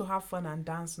 You're supposed to have fun and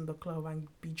dance in the club and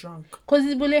be drunk. Because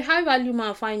will a high-value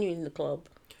man find you in the club?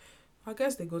 I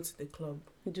guess they go to the club.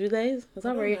 Do they? Is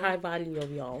that very know. high value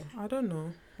of y'all? I don't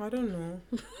know.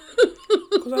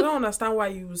 Because I don't understand why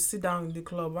you sit down in the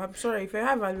club. I'm sorry. If you're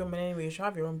high value man anyway, you should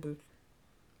have your own booth.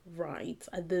 Right.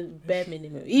 At the bare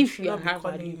minimum. If you're a Not be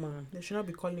high-value calling- man. They should not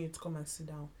be calling you to come and sit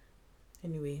down.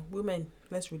 Anyway, women,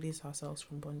 let's release ourselves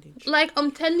from bondage. Like,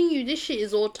 I'm telling you, this shit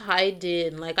is all tied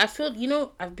in. Like, I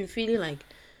feel, I've been feeling like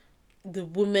the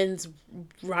women's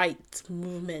rights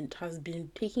movement has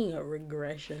been taking a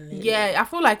regression lately. Yeah, I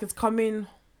feel like it's coming.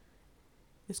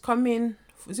 Is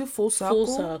it full circle?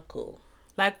 Full circle.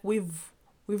 Like we've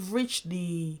reached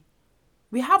we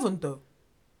haven't though.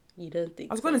 You don't think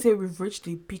I was going to say we've reached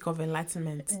the peak of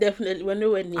enlightenment Definitely, we're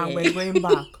nowhere near. and we're going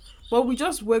back. But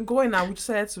we're going and we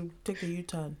decided to take a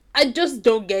U-turn. I just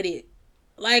don't get it.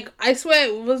 Like, I swear,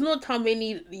 it was not how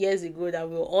many years ago that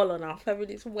we were all on our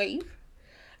feminist wave,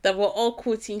 that we're all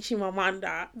quoting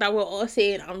Chimamanda, that we're all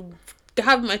saying, I'm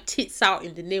have my tits out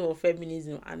in the name of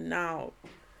feminism, and now,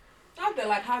 Now they're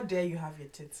like, how dare you have your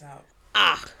tits out?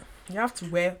 ah, You have to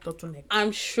wear turtleneck.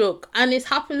 I'm shook. And it's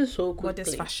happened so quickly.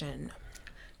 Goddess fashion.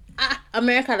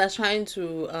 America that's trying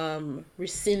to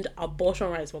rescind abortion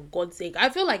rights, for God's sake. I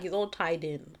feel like it's all tied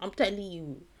in. I'm telling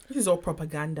you. This is all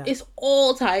propaganda. It's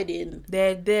all tied in.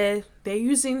 They're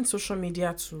using social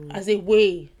media to as a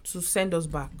way to send us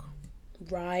back.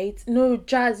 Right? No,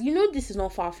 Jazz, you know this is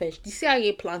not far-fetched. The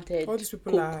CIA planted all these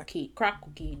people are crack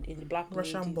cocaine in the black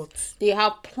Russian communities. bots. They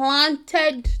have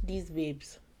planted these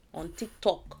babes on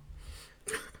TikTok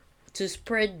to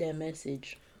spread their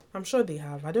message. I'm sure they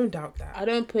have. I don't doubt that. I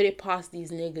don't put it past these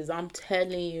niggas. I'm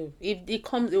telling you. If it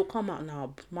comes, it'll come out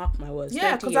now. Mark my words.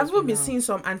 Yeah, because I've been seeing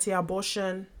some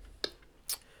anti-abortion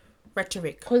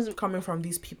rhetoric coming from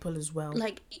these people as well.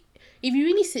 Like, if you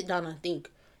really sit down and think,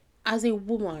 as a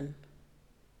woman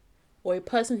or a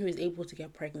person who is able to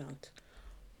get pregnant,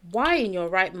 why in your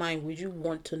right mind would you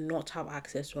want to not have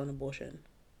access to an abortion?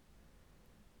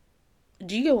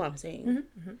 Do you get what I'm saying?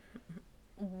 Mm-hmm, mm-hmm.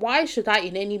 Why should that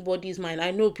in anybody's mind?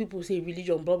 I know people say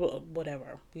religion, blah, blah,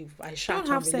 whatever. I shat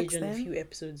on religion a few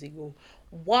episodes ago.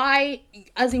 Why,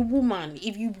 as a woman,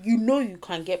 if you know you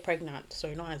can get pregnant,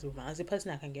 sorry, not as a woman, as a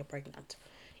person that can get pregnant,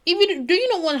 do you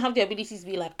not want to have the ability to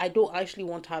be like, I don't actually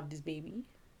want to have this baby?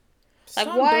 Like,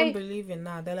 some why don't believe in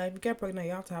that. They're like, if you get pregnant,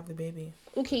 you have to have the baby.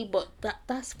 Okay, but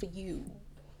that's for you.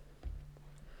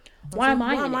 Why am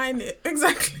I in it?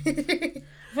 Exactly.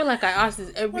 I feel like I ask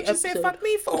this every episode. What you say fuck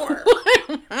me for? Why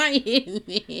am I in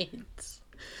it?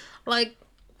 Like,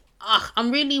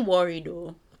 I'm really worried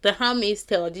though. The Handmaid's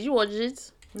Tale. Did you watch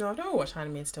it? No, I don't watch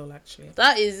Handmaid's Tale actually.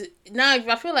 That is now. If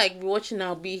I feel like watching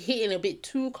now, be hitting a bit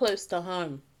too close to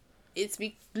home. It's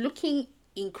looking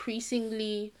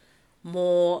increasingly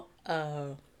more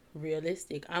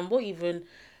realistic, and what even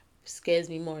scares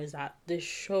me more is that the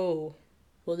show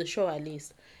at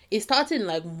least, it started in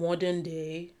like modern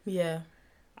day. Yeah.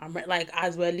 I'm like,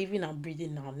 as we're living and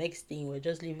breathing now, next thing we're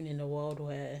just living in a world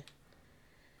where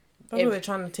that's what they're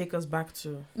trying to take us back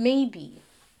to. Maybe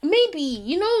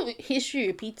history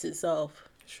repeats itself.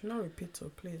 It should not repeat, so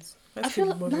please. I feel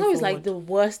like now is like the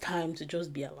worst time to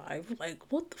just be alive.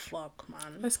 Like, what the fuck,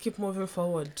 man? Let's keep moving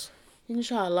forward.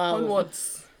 Inshallah.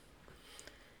 Onwards.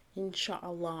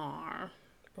 Inshallah.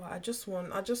 But I just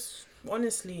want us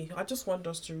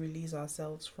to release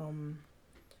ourselves from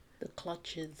the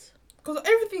clutches. Because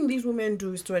everything these women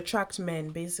do is to attract men,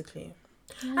 basically.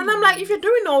 And I'm like, if you're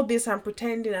doing all this and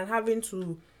pretending and having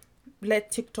to let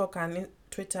TikTok and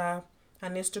Twitter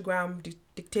and Instagram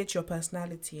dictate your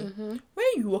personality,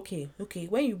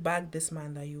 when you bag this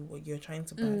man that you're trying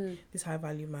to bag, this high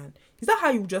value man, is that how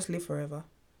you just live forever?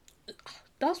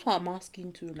 That's what I'm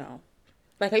asking too now.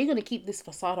 Like, are you gonna keep this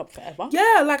facade up forever?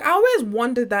 Yeah, like I always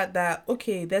wondered that they're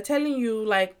telling you,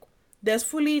 like, there's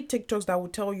fully TikToks that will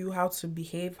tell you how to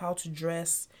behave, how to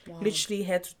dress, literally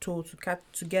head to toe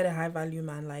to get a high value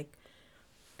man. Like,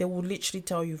 they will literally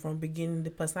tell you from beginning the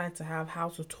personality to have, how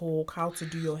to talk, how to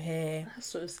do your hair, that's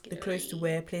so scary. The clothes to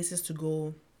wear, places to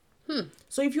go.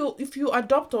 So if you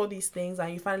adopt all these things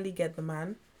and you finally get the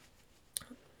man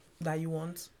that you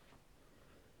want,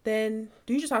 then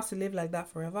do you just have to live like that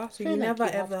forever? So you never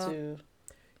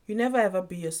ever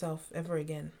be yourself ever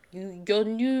again. Your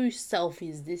new self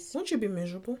is this. Won't you be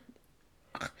miserable?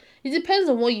 It depends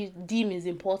on what you deem is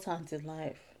important in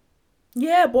life.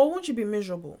 Yeah, but won't you be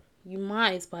miserable? You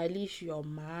might, but at least you're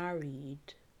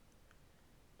married.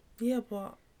 Yeah,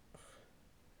 but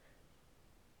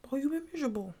you'll be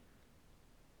miserable.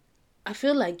 I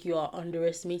feel like you are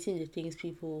underestimating the things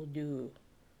people do.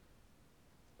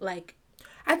 Like,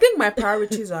 I think my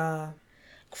priorities are...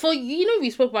 For you, we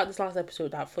spoke about this last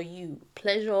episode, that for you,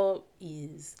 pleasure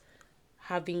is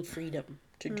having freedom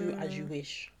to do as you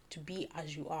wish, to be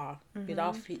as you are,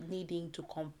 without needing to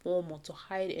conform or to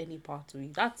hide any part of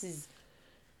you. That is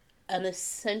an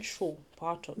essential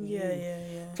part of you.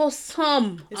 Yeah. For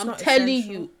some, I'm telling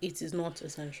you, it is not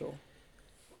essential.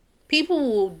 People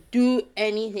will do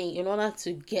anything in order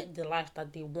to get the life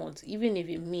that they want, even if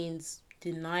it means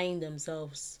denying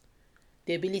themselves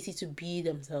the ability to be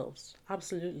themselves.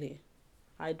 Absolutely.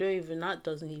 That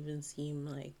doesn't even seem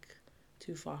like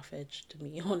too far-fetched to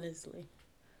me, honestly.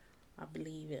 I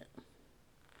believe it.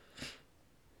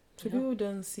 So people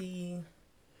don't see...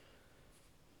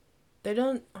 They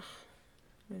don't...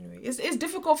 Anyway, it's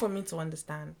difficult for me to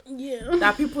understand. Yeah.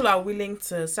 That people are willing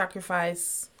to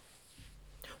sacrifice...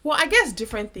 Well, I guess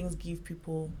different things give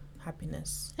people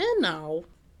happiness. And now...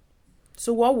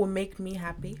 So what will make me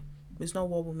happy It's not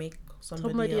what will make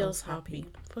Somebody else happy.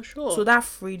 For sure. So that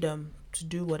freedom to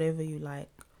do whatever you like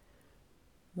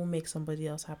will make somebody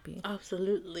else happy.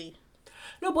 Absolutely.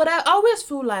 No, but I always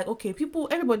feel like, okay,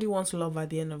 everybody wants love at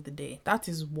the end of the day. That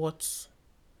is what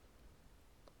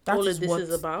all of this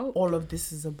is about. All of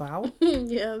this is about.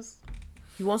 Yes.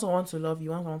 You want someone to love you,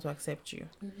 you want someone to accept you.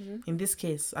 Mm-hmm. In this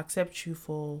case, accept you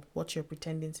for what you're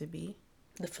pretending to be.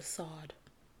 The facade.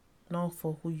 Not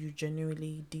for who you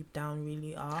genuinely, deep down,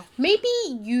 really are. Maybe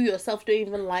you yourself don't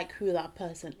even like who that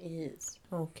person is.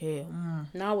 Okay.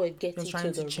 Now we're getting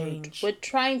to the change. We're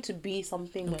trying to be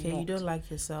something we're not. Okay, you don't like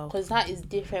yourself. Because that is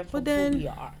different from who we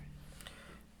are.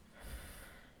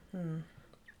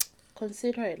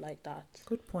 Consider it like that.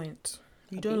 Good point.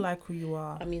 You don't like who you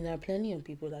are. I mean, there are plenty of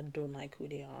people that don't like who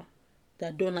they are.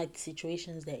 That don't like the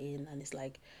situations they're in. And it's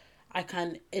like, I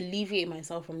can alleviate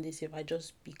myself from this if I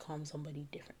just become somebody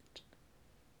different.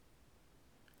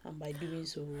 And by doing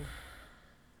so,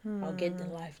 I'll get the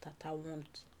life that I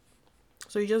want.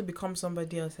 So you just become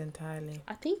somebody else entirely?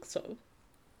 I think so.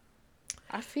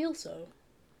 I feel so.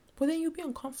 But then you'll be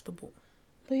uncomfortable.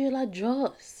 But you'll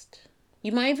adjust.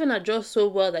 You might even adjust so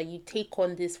well that you take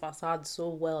on this facade so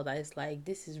well that it's like,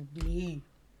 this is me.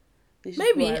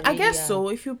 Maybe, I guess so.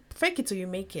 If you fake it till you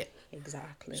make it.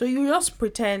 Exactly. So you just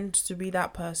pretend to be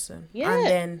that person. Yeah. And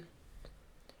then...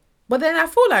 But then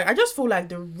I just feel like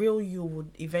the real you would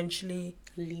eventually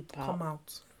come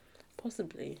out.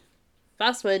 Possibly.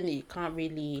 That's when you can't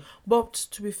really... But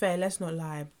to be fair, let's not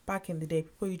lie. Back in the day,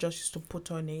 people used to put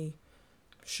on a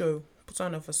show, put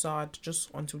on a facade just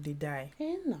until they die.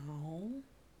 Hey, no.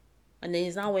 And then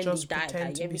it's not when just they die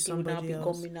that everything will now be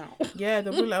coming out. Yeah,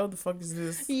 they'll be like, what the fuck is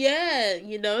this? Yeah,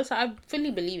 so I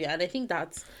fully believe it. And I think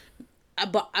that's...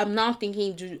 But I'm now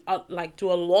thinking, do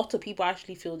a lot of people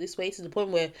actually feel this way to the point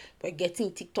where we're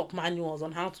getting TikTok manuals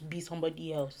on how to be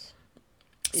somebody else?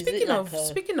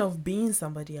 Speaking of being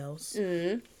somebody else,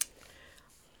 have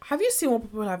you seen what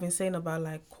people have been saying about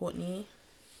like Courtney?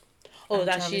 Oh,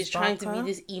 that she's trying to be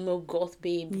this emo goth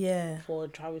babe. Yeah. For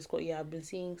Travis Scott. Yeah, I've been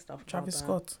seeing stuff. Travis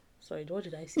Scott. Sorry, what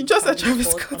did I say? You just said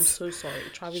Travis Scott. I'm so sorry.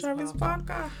 Travis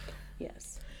Barker.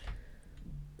 Yes.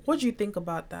 What do you think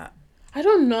about that? I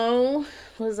don't know,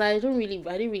 because I didn't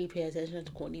really pay attention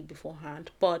to Courtney beforehand,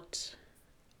 but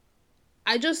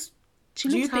do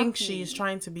you think she's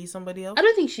trying to be somebody else? I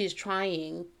don't think she's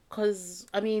trying, because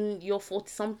I mean, you're 40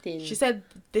 something.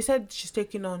 They said she's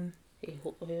taking on.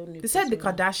 They said the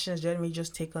Kardashians generally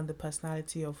just take on the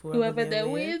personality of whoever they're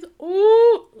with.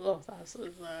 Ooh, oh, that's so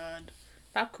sad.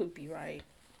 That could be right.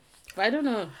 But I don't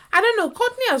know.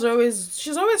 Courtney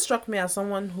she's always struck me as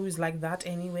someone who's like that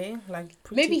anyway. Like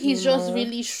maybe he's just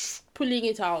really pulling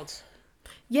it out.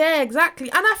 Yeah, exactly.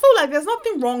 And I feel like there's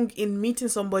nothing wrong in meeting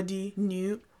somebody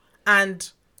new and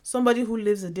somebody who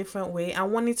lives a different way and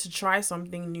wanting to try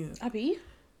something new. Abby?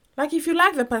 Like if you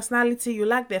like their personality, you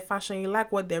like their fashion, you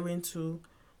like what they're into,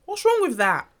 what's wrong with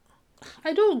that?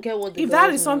 I don't get what if that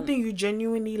is something you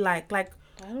genuinely like I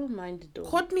don't mind it though.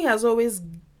 Courtney has always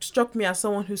struck me as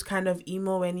someone who's kind of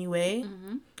emo anyway.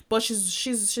 Mm-hmm. But she's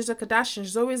a Kardashian.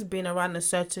 She's always been around a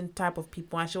certain type of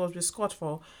people, and she was with Scott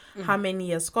for how many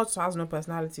years? Scott has no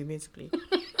personality basically.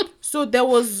 So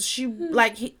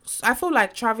I feel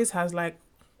like Travis has like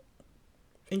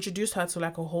introduced her to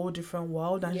like a whole different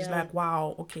world, and she's like,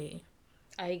 wow, okay,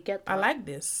 I get that. I like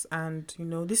this, and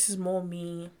this is more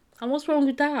me. And what's wrong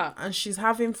with that? And she's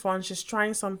having fun. She's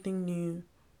trying something new.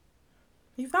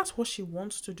 If that's what she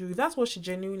wants to do, if that's what she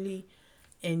genuinely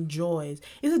enjoys,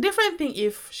 it's a different thing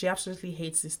if she absolutely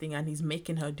hates this thing and he's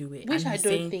making her do it. Which I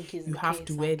don't think is you have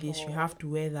to wear this, you have to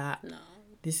wear that. No.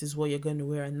 This is what you're going to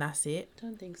wear and that's it. I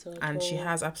don't think so. And she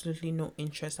has absolutely no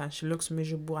interest and she looks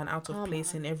miserable and out of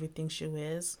place in everything she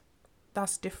wears.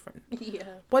 That's different. Yeah.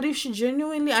 But if she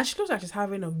genuinely, and she looks like she's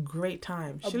having a great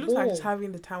time. She looks like she's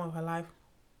having the time of her life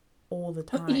all the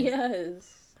time.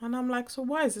 Yes. And I'm like, so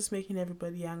why is this making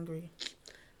everybody angry?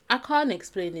 I can't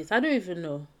explain this. I don't even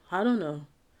know. I don't know.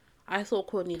 I thought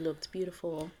Courtney looked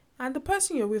beautiful. And the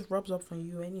person you're with rubs up on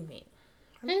you anyway.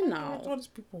 And now. All these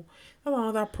people. That's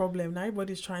another problem. Now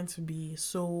everybody's trying to be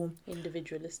so...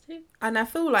 individualistic. And I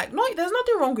feel like, no, there's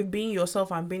nothing wrong with being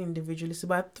yourself and being individualistic.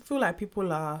 But I feel like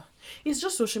people are... It's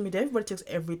just social media. Everybody takes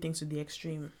everything to the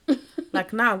extreme.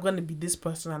 Like now I'm going to be this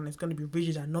person and it's going to be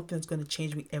rigid and nothing's going to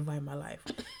change me ever in my life.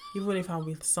 Even if I'm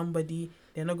with somebody,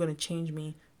 they're not going to change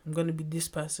me. I'm going to be this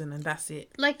person and that's it.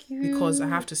 Like you... Because I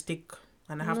have to stick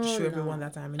and I have to show everyone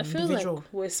that I'm an individual. I feel like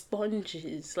we're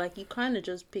sponges. Like you kind of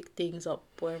just pick things up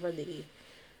wherever they...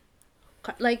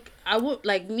 Like I would...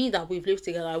 Like me that we've lived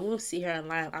together, I won't sit here and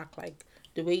lie and act like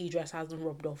the way you dress hasn't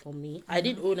rubbed off on me. I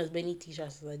didn't own as many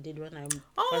t-shirts as I did when I first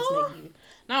Oh, met you.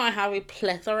 Now I have a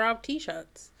plethora of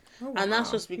t-shirts. oh And that's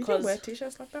wow. just You didn't because wear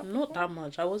t-shirts like that not before? that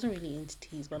much. I wasn't really into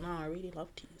tees, but now I really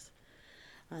love tees.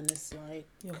 And it's like,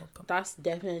 You're welcome. that's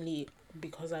definitely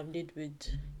because I've lived with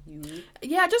you.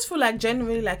 Yeah, I just feel like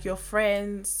genuinely like your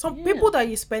friends, some Yeah. people that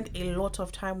you spend a lot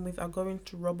of time with are going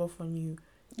to rub off on you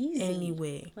Easy.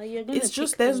 anyway. Like, you're gonna It's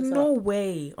just pick there's things no up,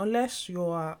 way unless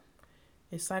you're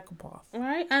a psychopath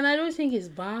right? And I don't think it's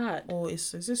bad. or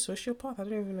is it sociopath? I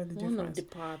don't even know the One of difference. the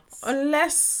parts.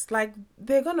 Unless like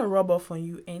they're gonna rub off on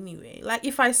you anyway. Like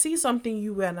if I see something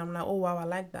you wear and I'm like, oh wow, I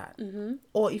like that. Mm-hmm.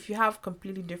 Or if you have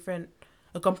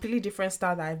a completely different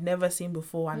style that I've never seen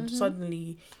before, and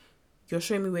suddenly you're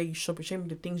showing me where you shop, you're showing me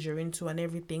the things you're into and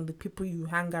everything, the people you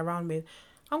hang around with,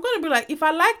 I'm gonna be like, if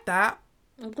I like that,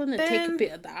 I'm gonna take a then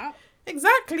bit of that.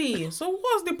 exactly. So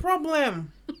what's the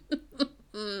problem?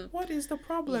 What is the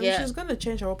problem? Yeah. She's gonna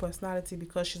change her whole personality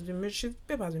because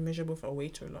Babe has been miserable for way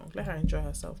too long. Let her enjoy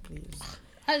herself, please.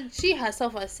 And she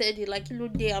herself has said it, like,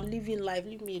 day I'm living life,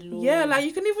 leave me alone. Yeah, like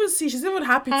you can even see she's even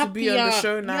happy to be on the Happier.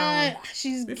 show now. Yeah,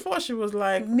 she's Before she was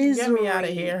like, misery. get me out of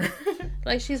here.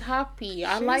 Like, she's happy.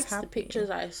 I She's liked happy. the pictures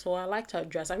I saw. I liked her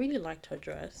dress. I really liked her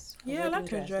dress. Yeah, I wedding like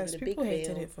her dress. with the People big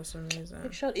hated veil. it for some reason.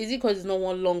 Is it because it's not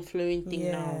one long flowing thing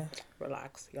Yeah. now?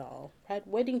 Relax, y'all. Right?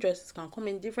 Wedding dresses can come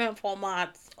in different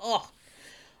formats. Oh,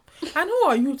 And who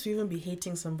are you to even be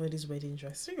hating somebody's wedding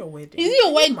dress? It's your wedding. is it your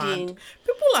Are you wedding? mad?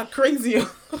 People are crazy.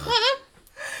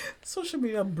 Social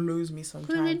media blows me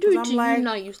sometimes. When they do it I'm to like, you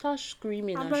now, you start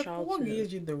screaming I'm and like, shouting. what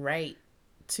gives you the right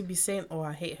to be saying, "Oh,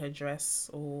 I hate her dress,"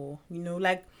 or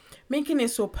like making it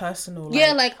so personal? Like,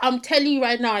 Yeah, like, I'm telling you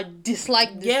right now, I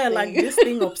dislike this thing. like this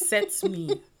thing upsets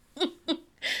me.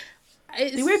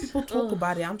 It's, The way people talk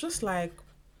about it, I'm just like,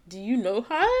 do you know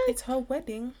her? it's her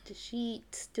wedding. Did she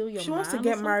steal your She wants to man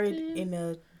get or married something? in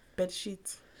a bed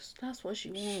sheet. That's what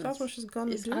she wants. That's what she's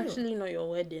gonna It's do. actually not your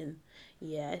wedding.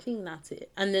 Yeah, I think that's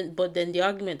it. And then, but then the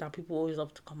argument that people always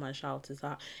love to come and shout is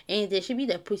that, and they should be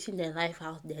there putting their life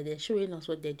out there. They're showing us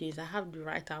what they're doing. So I have the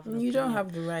right to have an You don't opinion.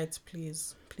 have the right,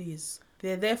 please.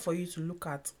 They're there for you to look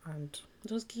at, and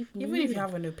Just give me. even if you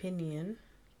have an opinion,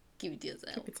 give it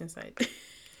yourself. keep it inside.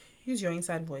 Use your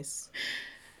inside voice.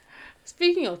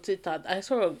 Speaking of Twitter, I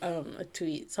saw a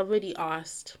tweet. Somebody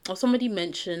asked, or somebody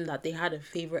mentioned that they had a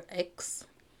favorite ex.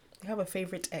 You have a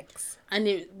favorite ex. And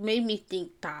it made me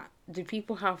think that, do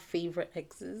people have favorite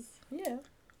exes? Yeah.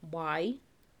 Why?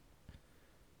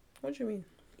 What do you mean?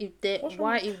 If they What's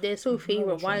why wrong? if they're so what's favorite,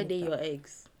 wrong why are with they that? your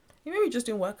ex? You maybe just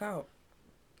didn't work out.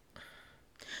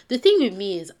 The thing with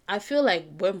me is, I feel like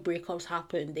when breakups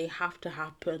happen, they have to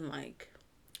happen like,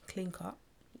 Clean cut.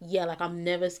 yeah, like, I'm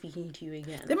never speaking to you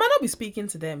again. They might not be speaking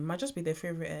to them. It might just be their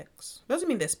favorite ex. Doesn't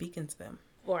mean they're speaking to them.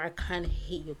 Or I kind of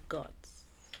hate your guts.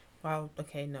 Wow.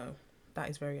 Okay. No, that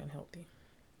is very unhealthy.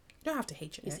 You don't have to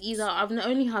hate your It's ex. either I've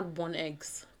only had one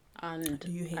ex, and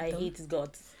Do you hate I them? hate his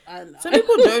guts. And Some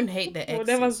people don't hate their will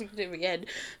never exes. speak to him again.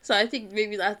 So I think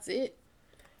maybe that's it.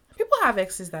 People have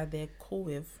exes that they're cool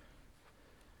with,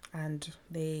 and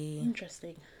you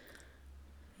Interesting.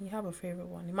 have a favorite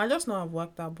one. It might just not have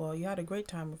worked out, but you had a great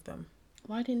time with them.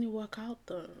 Why didn't it work out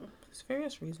though? There's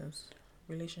various reasons.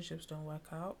 Relationships don't work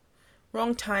out.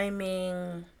 Wrong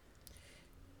timing.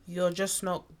 You're just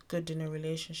not good in a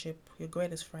relationship. You're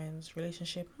great as friends.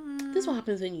 Relationship. This is what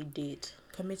happens when you date.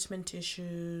 Commitment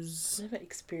issues. I've never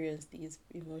experienced these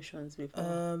emotions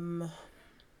before.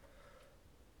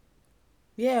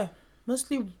 Yeah.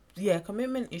 Mostly,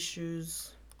 commitment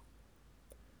issues.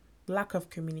 Lack of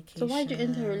communication. So why did you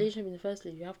enter a relationship in the first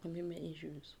place? You have commitment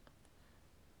issues.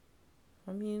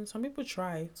 I mean, some people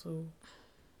try to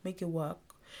make it work.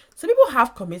 Some people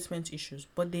have commitment issues,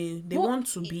 but they What want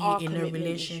to be are in a commitment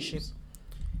relationship. issues?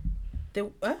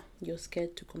 You're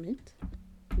scared to commit.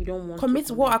 You don't want commit.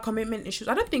 to What are commitment issues?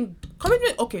 I don't think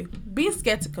commitment. Okay, being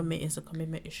scared to commit is a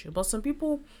commitment issue, but some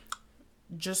people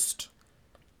just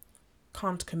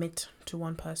can't commit to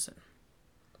one person,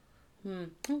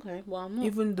 Okay, well, I'm not.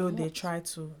 even though I'm they not. try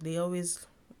to. They always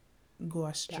go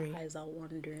Their astray. eyes are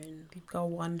wandering. They've got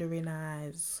wandering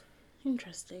eyes.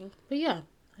 Interesting, but yeah,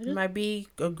 You might be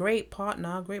a great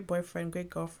partner, great boyfriend, great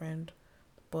girlfriend,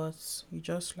 but you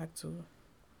just like to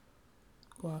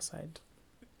go outside,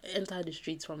 enter the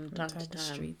streets from time outside to the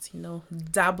time. streets,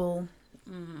 dabble.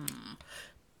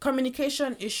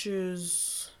 Communication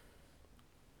issues.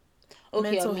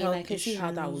 Okay, Mental I mean, health I can see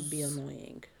how that would be issues.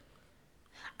 annoying.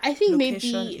 I think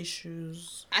Location maybe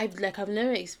issues. I've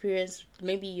never experienced.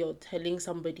 Maybe you're telling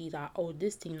somebody that,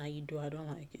 this thing that you do, I don't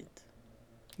like it.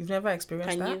 You've never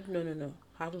experienced Can that? you? No.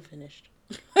 I haven't finished.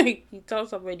 Like, you tell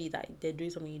somebody that they're doing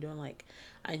something you don't like,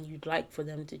 and you'd like for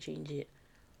them to change it,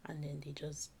 and then they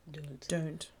just don't.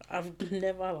 Don't. I've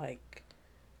never, like,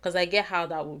 because I get how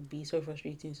that would be so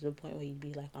frustrating to the point where you'd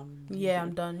be like, I'm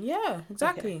I'm done. Yeah,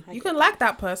 exactly. Okay, I You get can like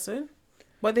that person,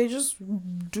 but they just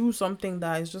do something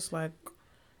that is just like,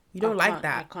 you don't like I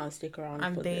that. can't stick around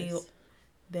And for this.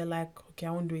 they're like, okay,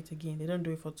 I won't do it again. They don't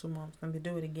do it for 2 months, and they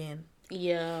do it again.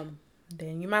 Yeah.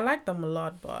 Then you might like them a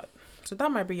lot, but so that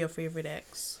might be your favorite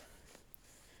ex.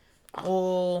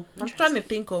 Or I'm trying to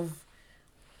think of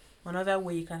another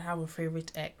way you can have a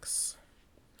favorite ex.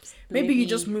 Maybe you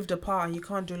just moved apart and you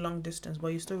can't do long distance, but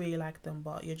you still really like them,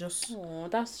 but you're just Oh,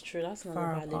 that's true. That's not a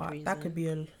far valid apart. reason. That could be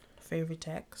a favorite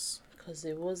ex. Because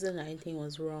it wasn't anything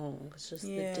was wrong. It's just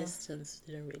Yeah. the distance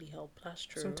didn't really help. That's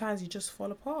true. Sometimes you just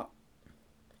fall apart.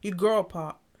 You grow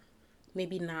apart.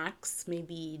 Maybe knacks.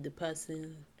 Maybe the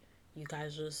person you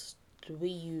guys just, the way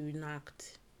you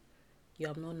knocked, you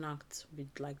have not knocked with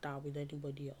like that with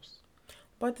anybody else.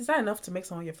 But is that enough to make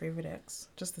someone your favorite ex?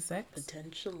 Just the sex?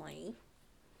 Potentially.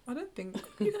 I don't think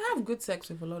you can have good sex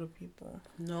with a lot of people.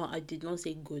 No, I did not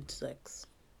say good sex.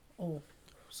 Oh,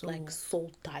 so Like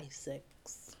soul-tie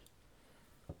sex.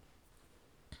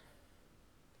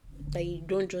 That you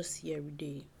don't just see every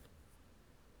day.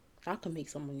 That can make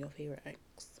someone your favorite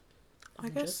ex. I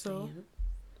guess so.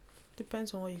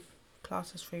 Depends on what you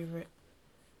class as favorite.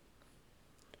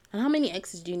 And how many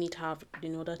exes do you need to have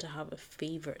in order to have a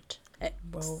favorite ex?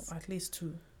 Well, at least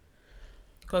 2.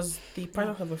 Because the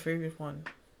presence of a favorite one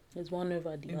is one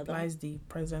over the implies other. the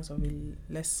presence of a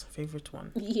less favorite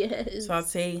one. Yes. So I'd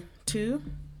say 2.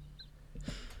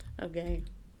 Okay.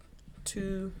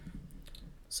 2.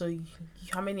 So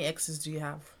how many exes do you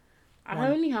have? One.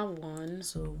 I only have one.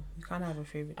 So you can't have a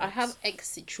favorite ex. I have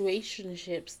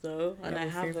situationships though, and I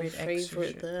have a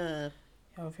favorite there.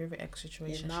 You have a favorite ex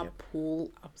situationship. In that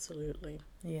pool, absolutely.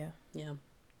 Yeah. Yeah.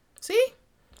 See?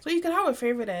 So you can have a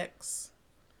favorite ex.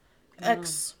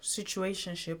 Ex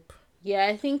situationship. Yeah,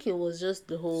 I think it was just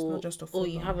the whole. It's not just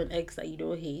you have an ex that you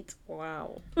don't hate.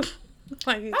 Wow.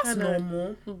 Like that's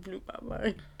normal. Blew my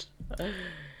mind. I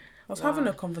was having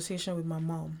a conversation with my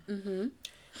mom,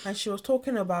 and she was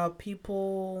talking about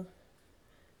people.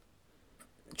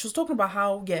 She was talking about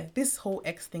how this whole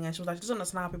ex thing, and she was like, she doesn't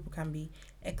understand how people can be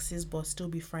exes but still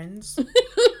be friends.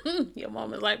 Your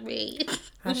mom is like me,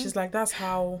 and she's like, that's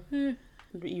how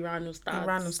Iran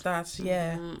starts.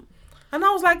 Yeah. And I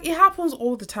was like, it happens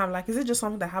all the time. Like, is it just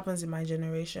something that happens in my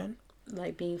generation?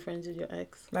 Like being friends with your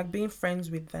ex? Like being friends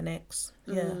with an ex.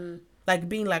 Yeah. Like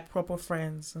being like proper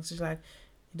friends. And she's like,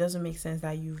 it doesn't make sense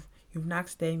that you've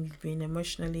knocked them, you've been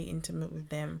emotionally intimate with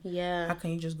them. Yeah. How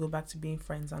can you just go back to being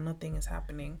friends and nothing is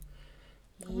happening?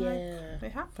 Yeah. Like,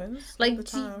 it happens. Like, all the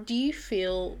time. Do you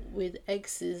feel with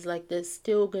exes, like, there's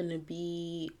still gonna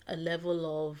be a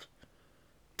level of,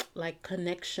 like,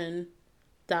 connection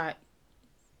that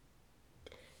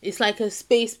it's like a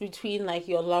space between like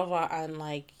your lover and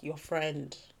like your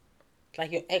friend,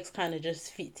 like your ex kind of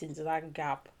just fits into that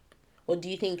gap? Or do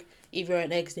you think if you're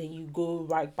an ex then you go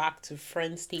right back to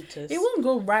friend status? It won't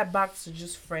go right back to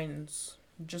just friends,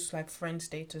 just like friend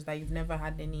status that you've never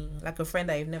had any, like a friend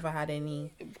that you've never had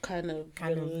any kind of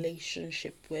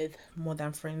relationship with, more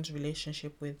than friends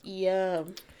relationship with. Yeah,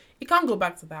 it can't go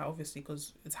back to that obviously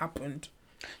because it's happened.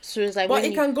 So it's like, but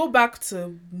it can go back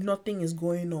to nothing is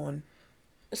going on.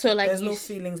 So like there's no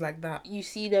feelings like that. You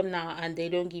see them now and they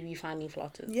don't give you fanny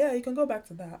flutters. Yeah, you can go back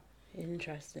to that.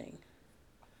 Interesting.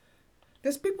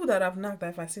 There's people that I've knocked that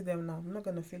if I see them now, I'm not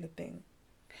gonna feel a thing.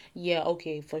 Yeah,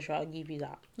 okay, for sure, I'll give you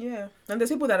that. Yeah, and there's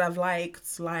people that I've liked.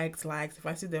 If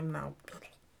I see them now,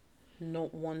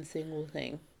 not one single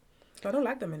thing. I don't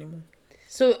like them anymore.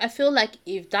 So I feel like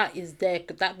if that is there,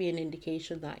 could that be an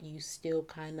indication that you still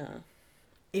kind of?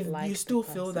 If like you still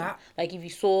feel that, like if you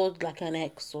saw like an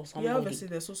ex or something, yeah, obviously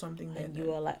there's still something there. And you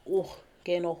were like, oh,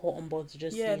 getting all hot on board to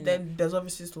just then there's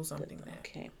obviously still something there.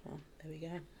 Okay, well, there we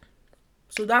go.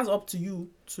 So that's up to you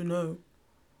to know,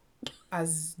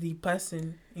 as the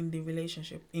person in the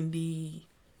relationship, in the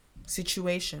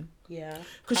situation. Yeah.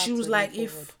 Because she was like,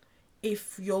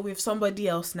 if you're with somebody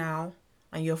else now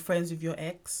and you're friends with your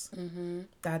ex,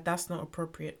 that's not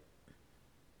appropriate.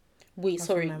 Wait, that's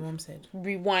sorry. What my mom said.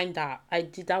 Rewind that.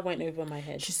 That went over my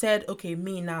head. She said, okay,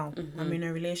 me now, I'm in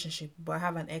a relationship, but I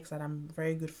have an ex that I'm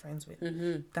very good friends with.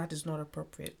 That is not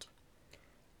appropriate.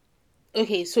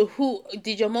 Okay, so who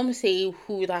did your mom say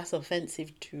who that's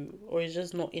offensive to, or is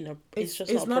just not it's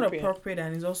just not appropriate,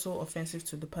 and it's also offensive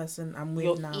to the person I'm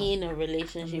with now. You're in a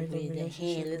relationship with.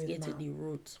 Let's get to the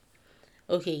roots.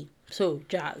 Okay, so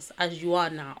Jazz, as you are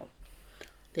now,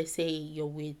 let's say you're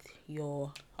with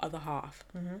your other half,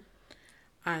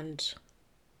 and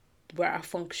were at a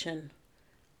function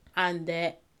and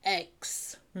their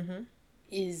ex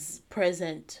is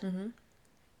present,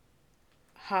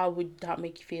 how would that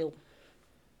make you feel?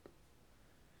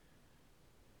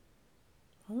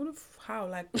 I would have, how,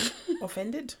 like,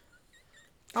 offended?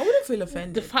 I wouldn't feel The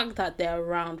offended. fact that they're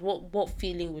around, what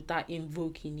feeling would that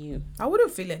invoke in you? I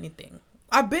wouldn't feel anything.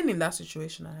 I've been in that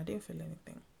situation and I didn't feel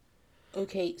anything.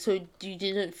 Okay, so you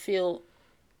didn't feel...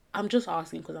 I'm just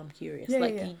asking because I'm curious. Yeah,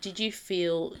 like, yeah. did you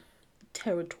feel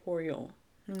territorial?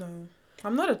 No.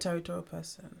 I'm not a territorial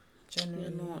person, generally.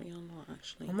 You're not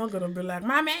actually. I'm not going to be like,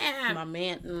 my man! My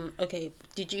man. Okay,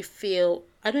 did you feel...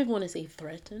 I don't even want to say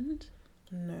threatened.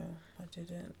 No, I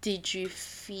didn't. Did you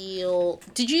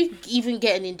even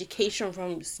get an indication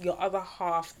from your other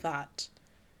half that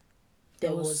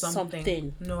there was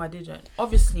something? No, I didn't.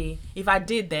 Obviously, if I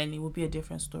did, then it would be a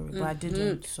different story, but I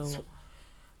didn't. So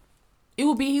it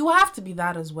will have to be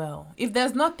that as well. If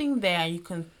there's nothing there, you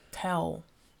can tell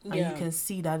and you can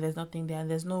see that there's nothing there and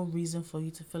there's no reason for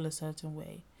you to feel a certain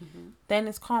way, then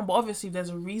it's calm. But obviously, if there's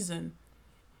a reason...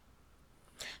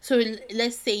 So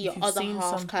let's say your you've other seen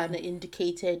half kind of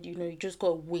indicated, you just got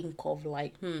a wink of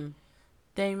like, then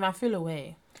you might feel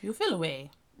away. You'll feel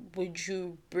away. Would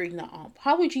you bring that up?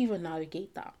 How would you even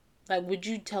navigate that? Like, would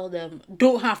you tell them,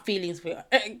 don't have feelings for your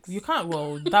ex? You can't.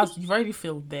 Well, you've already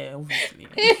failed there. Obviously,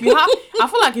 if you have, I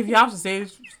feel like if you have to say,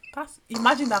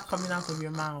 imagine that coming out of your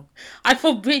mouth. I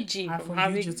forbid you I from forbid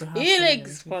having you to have feelings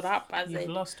feelings. for that person. You've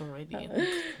lost already.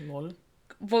 Lol.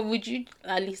 But would you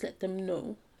at least let them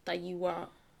know that you were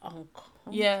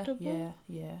uncomfortable? Yeah.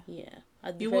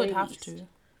 At the You very would have least. to,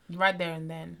 right there and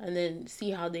then. And then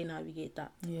see how they navigate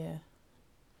that. Yeah.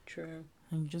 True.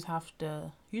 And you just have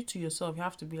to, you to yourself, you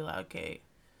have to be like, okay,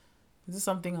 is this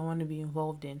something I want to be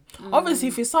involved in? Obviously,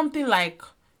 if it's something like,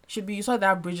 you saw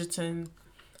that Bridgerton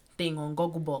thing on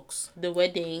Gogglebox. The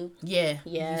wedding. Yeah.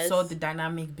 Yes. You saw the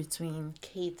dynamic between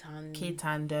Kate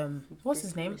and what's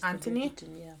his name? Mr. Anthony?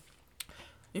 Bridgerton, yeah.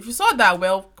 If you saw that,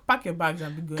 well, pack your bags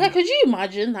and be going. Could you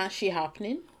imagine that shit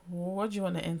happening? What do you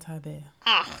want to enter there?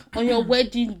 On your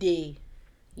wedding day.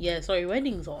 Yeah, sorry,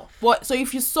 wedding's off. But so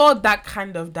if you saw that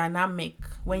kind of dynamic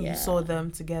when you saw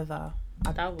them together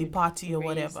at the party or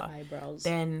whatever, eyebrows.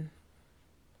 then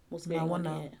What's I going want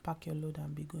on to here? pack your load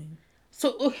and be going.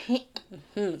 So,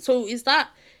 so is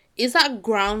that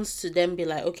grounds to then be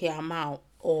like, okay, I'm out,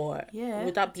 or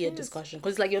would that be a discussion?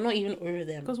 Because like you're not even over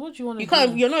them. Because what do you want to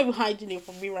do? You're not even hiding it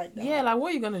from me right now. Yeah, like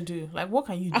what are you gonna do? Like what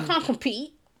can you do? I can't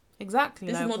compete. Exactly.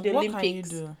 This like, is not the what Olympics. can you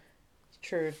do?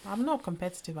 True. I'm not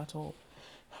competitive at all.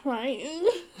 Right.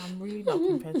 I'm really not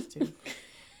competitive.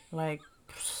 Like,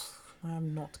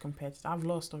 I'm not competitive. I've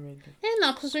lost already. Yeah,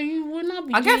 no, because you will not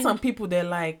be. I get some people, they're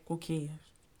like, okay,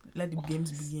 let the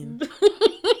games begin.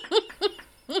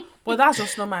 But that's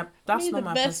just not my. That's not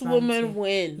my best personality. woman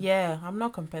win. Yeah, I'm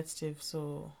not competitive,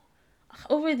 so.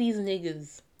 Over these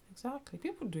niggas. Exactly,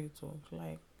 people do it all.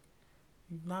 Like,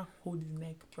 you now hold his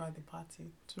neck throughout the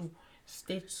party to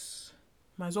states.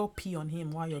 Might as well pee on him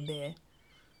while you're there.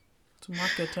 To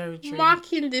mark your territory.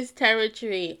 Marking this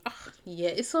territory. Yeah,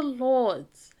 it's a lot.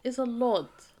 It's a lot.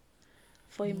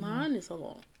 For a man, it's a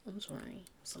lot. I'm sorry.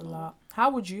 It's a lot. How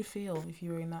would you feel if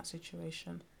you were in that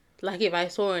situation? Like if I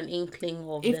saw an inkling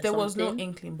of if there was no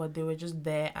inkling, but they were just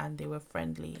there and they were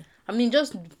friendly. I mean,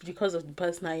 just because of the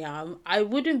person I am, I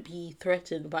wouldn't be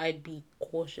threatened, but I'd be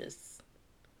cautious.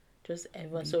 Just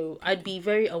ever. So I'd be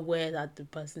very aware that the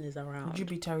person is around. Would you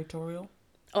be territorial?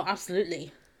 Oh,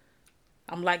 absolutely.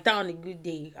 I'm like that on a good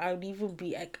day. I would even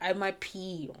be like, I might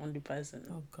pee on the person.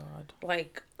 Oh God.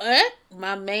 Like,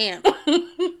 my man.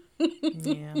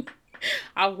 Yeah.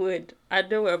 I would. I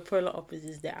know we're polar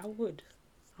opposites there. I would.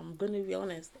 I'm gonna be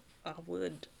honest. I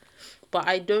would. But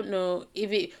I don't know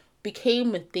if it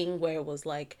became a thing where it was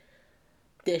like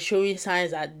they're showing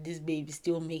signs that this baby's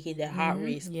still making their heart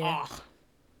race. Yeah.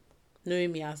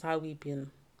 Knowing me, I start weeping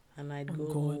and I'd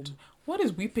go home. What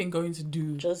is weeping going to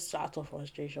do? Just out of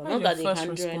frustration. That's Not that your they first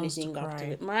can do response to anything cry. after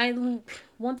it. My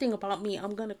one thing about me,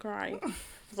 I'm gonna cry.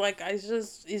 It's like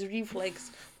it's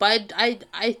reflex. But I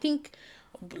think,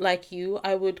 like you,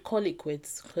 I would call it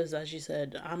quits because, as you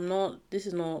said, this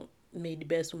is not made the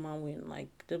best woman win. Like,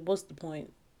 what's the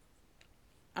point?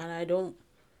 And I don't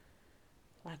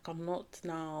like. I'm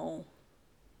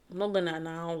not gonna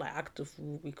now like act a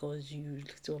fool because you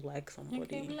still like somebody. You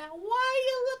can be like, why are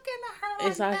you looking at her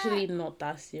like It's actually not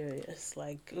that serious.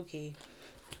 Like, okay,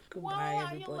 goodbye, why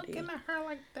everybody. are you looking at her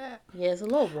like that? Yeah, it's a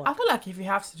lot of work. I feel like if you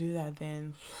have to do that,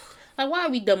 then Like, why are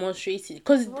we demonstrating?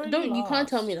 Because Already don't you can't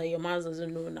tell lost. me that your man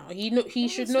doesn't know now. He should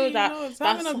Obviously, know he that knows.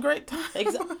 that's Having a great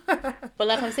time. But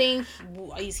like I'm saying,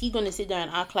 is he gonna sit there and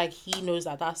act like he knows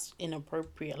that that's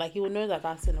inappropriate? Like, he will know that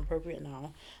that's inappropriate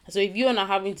now. So if you're not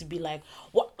having to be like,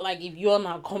 what? Like, if you're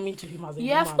not coming to him as a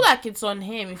Yeah, I woman, feel like it's on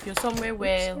him. If you're somewhere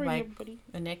where sorry, like everybody.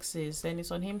 an ex is, then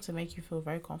it's on him to make you feel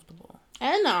very comfortable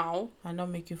And now and not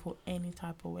make you feel any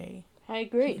type of way. I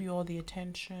Give agree. you all the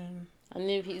attention. And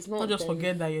if he's not, Not just then-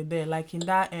 forget that you're there. Like in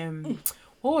that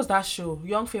what was that show?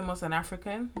 Young, Famous and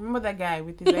African. Remember that guy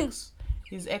with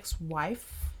his ex-wife?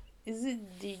 Is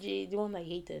it DJ the one I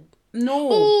hated? No,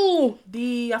 Oh,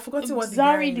 I forgot what the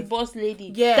Zari guy the is. boss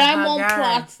lady. Yeah, Diamond her guy.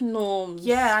 Platinum.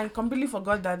 Yeah, I completely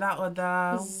forgot that other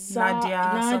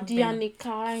Nadia something.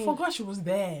 Nikai. Forgot she was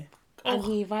there. And Oh,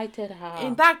 he invited her.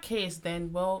 in that case,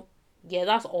 then Yeah,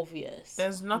 that's obvious.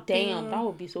 there's nothing. Damn, that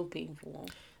would be so painful.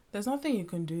 There's nothing you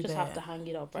can do Just there. have to hang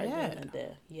it up right Yeah. then and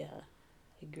there. Yeah,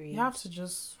 agree. You have to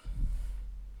just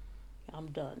I'm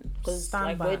done. Because Stand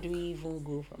like, where back. do we even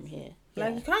go from here?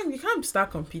 like you can't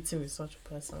start competing with such a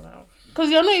person now. Because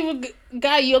you're not even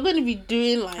guy. You're gonna be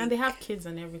doing like And they have kids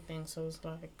and everything, so it's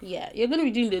like you're gonna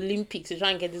be doing the Olympics to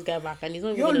try and get this guy back, and he's not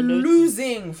even you're gonna notice.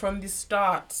 losing from the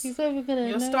start. He's not even gonna.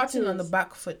 You're starting on the notice.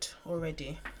 back foot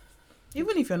already.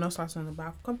 Even if you're not starting on the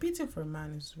back, competing for a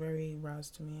man is very ras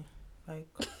to me. Like,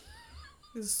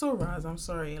 it's so ras. I'm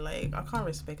sorry. Like, I can't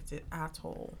respect it at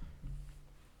all.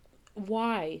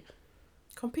 Why?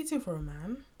 Competing for a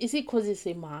man? Is it because it's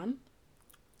a man?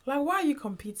 Like, why are you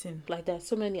competing? Like, there's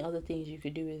so many other things you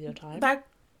could do with your time. Like,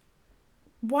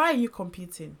 why are you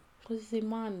competing? Because it's a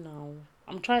man now.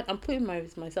 I'm putting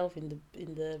myself in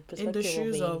the perspective In the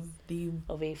shoes of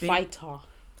a fighter.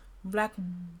 Like,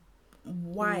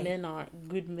 why?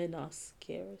 Good men are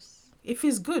scarce. If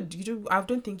it's good, I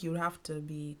don't think you would have to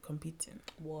be competing.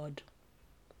 Word.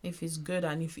 If it's good,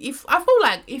 and if I feel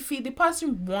like if the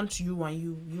person wants you and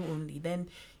you only, then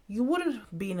you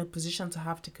wouldn't be in a position to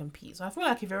have to compete. So I feel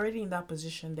like if you're already in that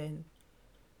position, then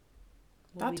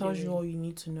that tells you all you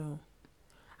need to know.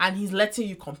 And he's letting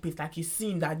you compete. Like, he's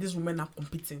seeing that these women are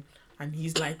competing, and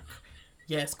he's like,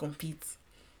 yes, compete.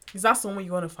 Is that someone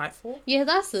you want to fight for? Yeah,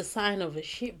 that's a sign of a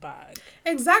shitbag.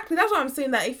 Exactly. That's what I'm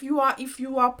saying. That if you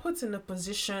are put in a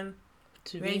position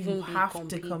where even you be have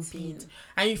competing. to compete,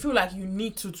 and you feel like you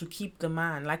need to keep the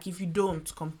man, like if you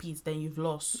don't compete, then you've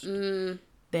lost.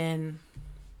 Then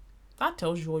that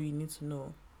tells you all you need to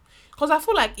know. Because I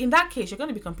feel like in that case, you're going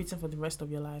to be competing for the rest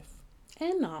of your life.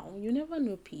 And now, you never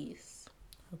know peace.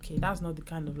 Okay, that's not the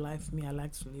kind of life me I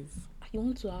like to live. You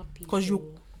want to have peace. 'Cause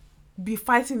you be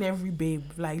fighting every babe,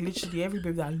 like literally every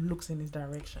babe that looks in his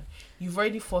direction. You've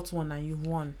already fought one and you've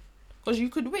won. Because you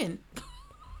could win.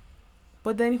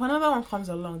 But then if another one comes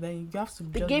along, then you have to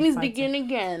The game is beginning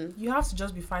again. You have to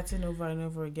just be fighting over and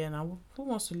over again. And who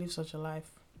wants to live such a life?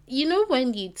 You know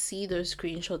when you'd see those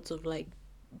screenshots of like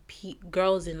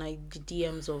girls in like the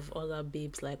DMs of other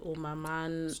babes, like, oh, my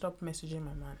man. Stop messaging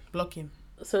my man. Block him.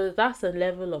 So that's a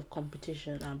level of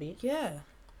competition, Abby. Yeah.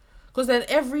 Because then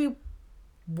every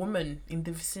woman in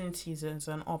the vicinity is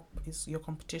an up is your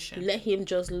competition. Let him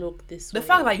just look this way. The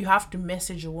fact that you have to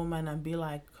message a woman and be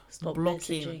like, stop block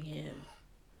messaging him.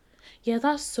 Yeah,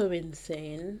 that's so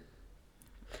insane.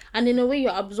 And in a way,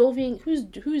 you're absolving who's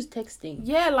texting.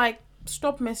 Yeah, like,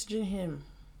 stop messaging him.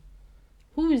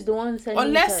 Who is the one sending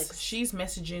Unless text? she's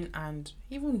messaging, and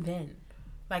even then,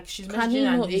 like, she's Can he messaging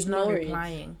and not he's not ignore it?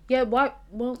 replying. Yeah, why?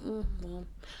 Well,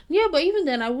 yeah, but even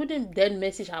then, I wouldn't then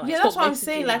message her. Like, Yeah, that's stop what I'm messaging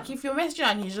saying. her. Like, if you're messaging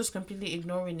and he's just completely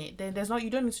ignoring it, then you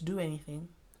don't need to do anything.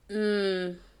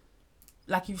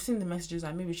 Like, you've seen the messages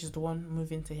and maybe she's the one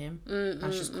moving to him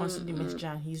and she's constantly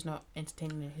messaging and he's not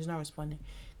entertaining it, he's not responding.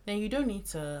 Then you don't need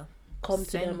to come to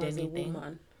send them as anything. a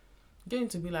woman. You don't need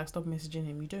to be like, stop messaging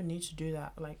him. You don't need to do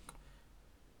that. Like,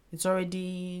 it's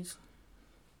already,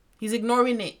 he's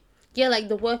ignoring it. Yeah, like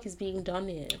the work is being done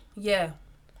here. Yeah.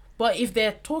 But if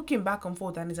they're talking back and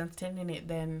forth and he's entertaining it,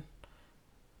 then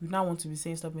you now want to be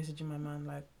saying, stop messaging my man.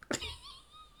 Like,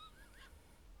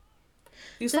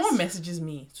 if someone messages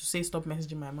me to say, stop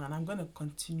messaging my man, I'm going to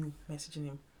continue messaging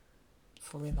him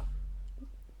forever.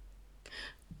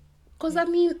 Because, I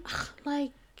mean,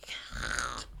 like,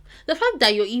 the fact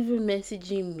that you're even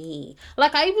messaging me,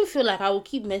 like, I even feel like I will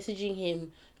keep messaging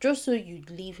him just so you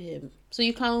leave him. So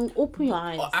you can open your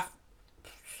eyes.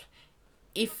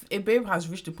 If a babe has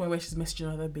reached the point where she's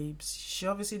messaging other babes, she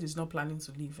obviously is not planning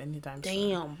to leave anytime soon.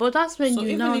 Damn, but that's when So you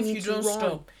even now if need you to don't run.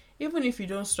 stop, even if you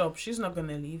don't stop, she's not going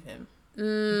to leave him.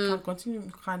 You can continue,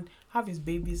 you can have his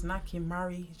babies, knock him,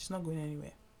 marry, she's not going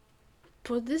anywhere.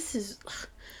 But this is,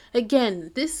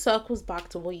 again, this circles back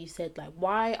to what you said. Like,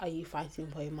 why are you fighting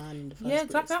for a man in the first Yeah, place?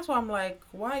 exactly. That's why I'm like,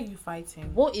 why are you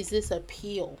fighting? What is this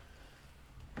appeal?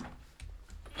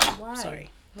 Why? Sorry.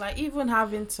 Like, even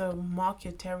having to mark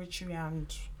your territory,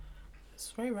 and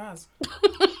it's very ras.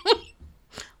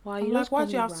 Why I'm you like, just why call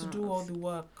do you me have to do all Raz? the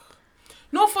work?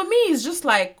 No, for me, it's just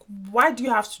like, why do you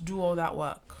have to do all that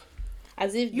work?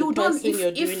 As if You the don't. person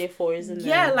you're doing it for isn't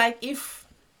Yeah, there. like if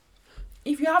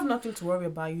you have nothing to worry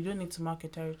about, you don't need to mark your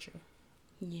territory.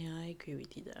 Yeah, I agree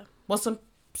with you there. But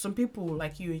some people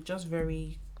like you, it's just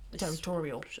very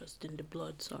territorial. It's just in the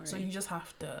blood, sorry. So you just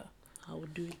have to. I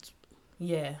would do it.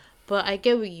 Yeah. But I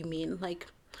get what you mean. Like,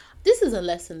 this is a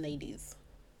lesson, ladies.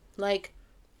 Like,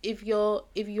 if you're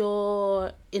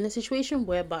in a situation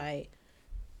whereby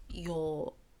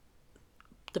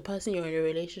the person you're in a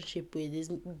relationship with is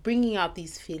bringing out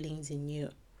these feelings in you,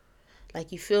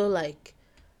 like you feel like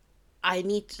I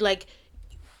need to, like,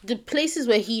 the places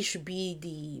where he should be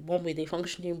the one with a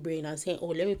functioning brain and saying, oh,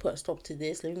 let me put a stop to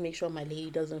this, let me make sure my lady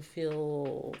doesn't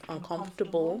feel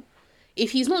uncomfortable.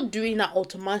 If he's not doing that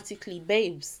automatically,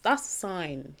 babes, that's a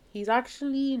sign he's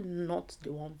actually not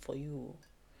the one for you.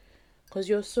 Because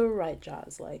you're so right,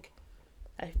 Jazz. Like,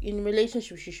 in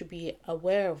relationships, you should be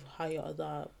aware of how your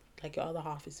other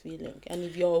half is feeling. And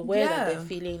if you're aware that they're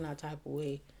feeling that type of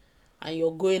way, and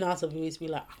you're going out of your way to be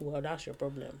like, well, that's your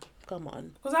problem. Come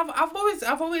on. Because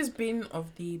I've always been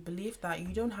of the belief that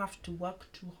you don't have to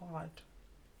work too hard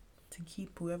to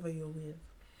keep whoever you're with.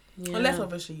 Yeah. Unless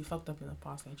obviously you fucked up in the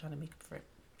past and you're trying to make up for it.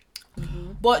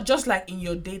 Mm-hmm. But just like in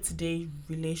your day-to-day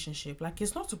relationship, like,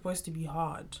 it's not supposed to be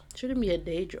hard. Shouldn't be a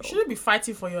day job. Shouldn't be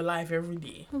fighting for your life every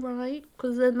day. Right?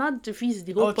 Because then that defeats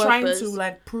the whole purpose. Or trying to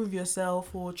like prove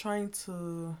yourself, or trying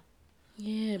to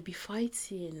be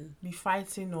fighting.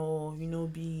 Or, you know,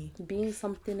 being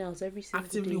something else every single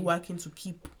actively day. working to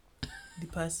keep the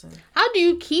person. How do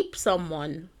you keep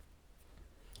someone?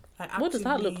 Like, what does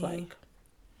that look like?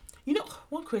 You know,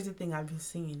 one crazy thing I've been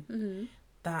seeing,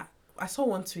 that I saw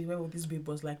one tweet where this babe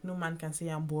was like, no man can say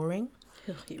I'm boring.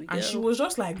 And she was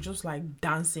just like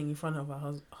dancing in front of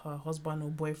her husband or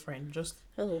boyfriend, just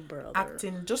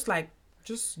acting,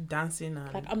 just dancing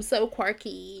and like, I'm so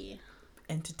quirky,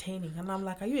 entertaining. And I'm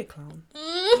like, are you a clown?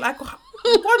 Like,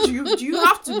 what do you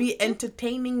have to be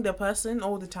entertaining the person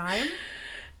all the time?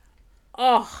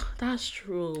 Oh, that's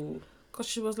true. Because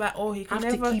she was like, oh, he can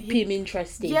have never to keep him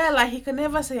interested. Yeah, like, he can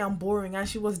never say I'm boring. And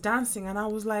she was dancing, and I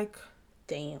was like,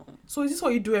 damn. So is this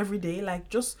what you do every day? Like,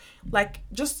 just like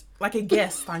a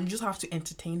guest, and you just have to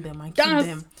entertain them and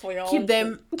keep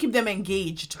them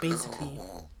engaged, basically.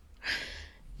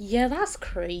 Yeah, that's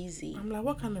crazy. I'm like,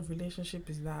 what kind of relationship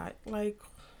is that? Like,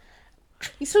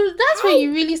 so that's when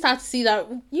you really start to see that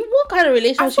what kind of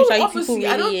relationships are you people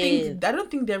really in? I don't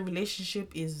think their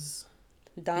relationship is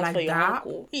dance like for your that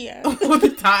uncle. Yeah. all the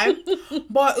time.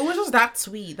 But it was just that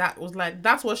tweet that was like,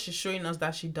 that's what she's showing us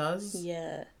that she does.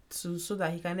 Yeah. So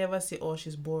that he can never say, oh,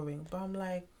 she's boring. But I'm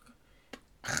like,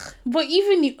 but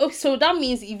even if, so that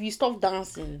means if you stop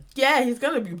dancing, yeah, he's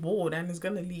gonna be bored and he's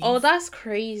gonna leave. Oh, that's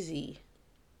crazy.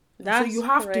 So you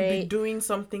have to be doing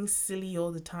something silly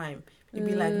all the time. You'd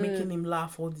be like making him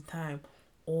laugh all the time.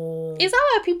 Or is that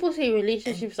why people say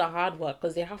relationships are hard work?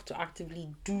 Because they have to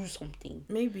actively do something,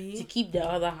 maybe, to keep the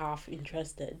other half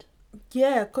interested.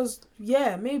 Yeah,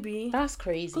 maybe. That's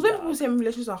crazy. Because when people say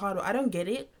relationships are hard work, I don't get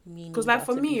it. Because like,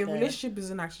 for me, a relationship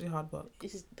isn't actually hard work.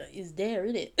 It's there,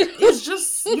 isn't it? It's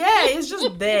just it's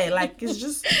just there. Like, it's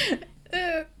just.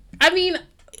 I mean,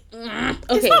 okay.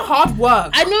 It's not hard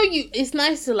work. I know you. It's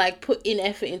nice to like put in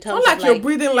effort in terms not of you're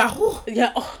breathing like, oh,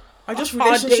 yeah. I just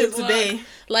relationship today.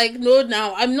 Like, no,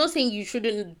 now I'm not saying you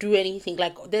shouldn't do anything.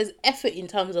 Like, there's effort in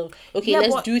terms of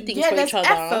let's do things for each other.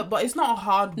 Effort, but it's not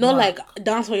hard work. Not like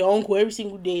dance for your uncle every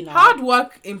single day now. Hard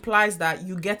work implies that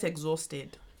you get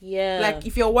exhausted. Yeah. Like,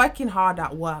 if you're working hard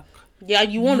at work, yeah,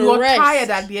 you want to rest. You're tired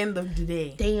at the end of the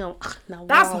day. Damn. Now,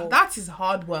 that is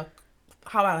hard work.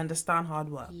 How I understand hard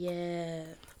work. Yeah.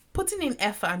 Putting in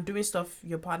effort and doing stuff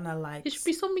your partner likes. It should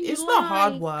be something It's not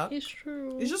hard work. It's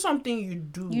true. It's just something you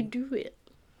do. You do it.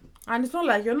 And it's not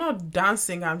like you're not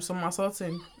dancing and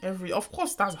somersaulting of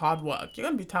course that's hard work. You're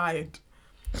gonna be tired.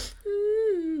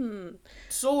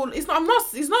 So it's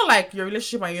not like your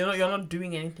relationship and you're not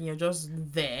doing anything, you're just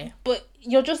there. But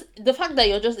the fact that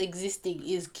you're just existing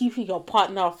is keeping your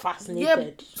partner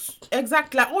fascinated. Yeah,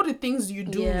 exactly. Like, all the things you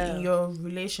do in your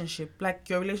relationship, now,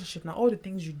 all the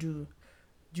things you do,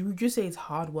 would you say it's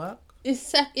hard work?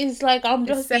 It's like I'm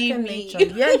just second nature.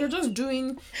 Yeah, you're just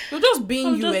being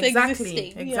you. Exactly.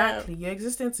 Existing. Exactly. You're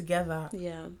existing together.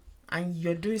 Yeah. And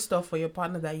you're doing stuff for your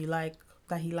partner that you like,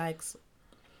 that he likes.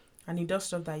 and he does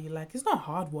stuff that you like, it's not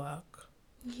hard work.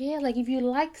 Yeah, like if you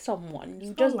like someone, you It's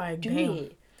not just like, do damn,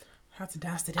 it. I have to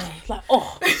dance today. Like,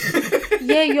 oh,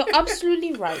 yeah, you're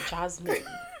absolutely right, Jasmine.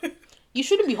 You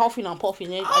shouldn't be huffing and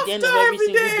puffing at the end of every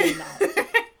single day now.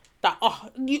 That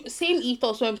same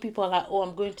ethos when people are like, oh,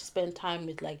 I'm going to spend time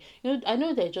with, like, I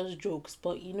know they're just jokes,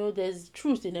 but there's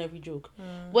truth in every joke.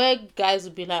 Where guys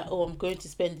will be like, oh, I'm going to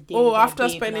spend the day with my after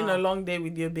babe spending now. a long day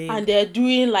with your babe. And they're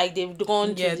doing like they've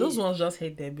gone to those ones just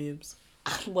hate their babes.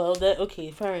 Well, they're okay,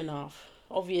 fair enough.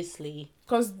 Obviously.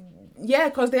 Because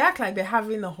they act like they're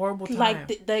having a horrible time.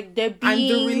 Like they're being... And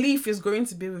the relief is going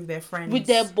to be with their friends. With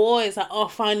their boys. Like, oh,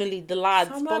 finally, the lads.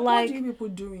 So I'm but what do you people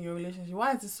do in your relationship?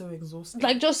 Why is it so exhausting?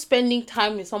 Like, just spending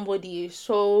time with somebody is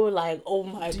so, like, oh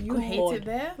my god. Do you hate it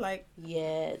there? Like...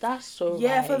 Yeah, that's so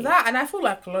Yeah, for that. And I feel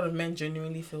like a lot of men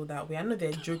genuinely feel that way. I know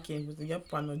they're joking, but the young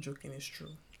people are not joking. It's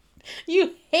true.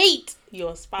 You hate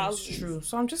your spouse. It's true.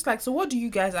 So I'm just like, so what do you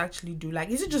guys actually do? Like,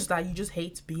 is it just that you just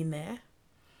hate being there?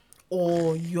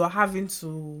 Or you're having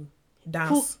to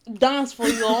dance? Dance for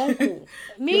your uncle.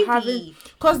 Maybe.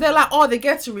 Because they're like, oh, they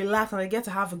get to relax and they get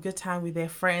to have a good time with their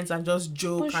friends and just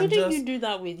joke. But shouldn't you do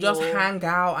that with just hang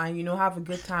out and, have a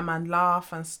good time and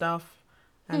laugh and stuff.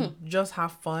 And just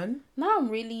have fun. Now I'm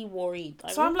really worried.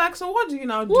 So I'm like, so what do you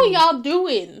now do? What are y'all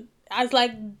doing? As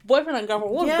like boyfriend and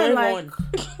girlfriend, what's going on?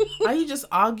 Are you just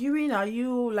arguing? Are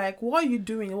you like, what are you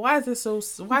doing? Why is it so?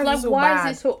 Why is like, it so why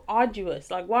bad? is it so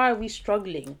arduous? Like, why are we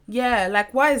struggling? Yeah,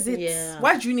 like, why is it? Yeah.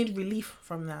 Why do you need relief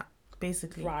from that?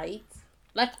 Basically, right?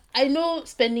 Like, I know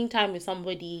spending time with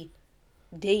somebody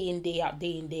day in day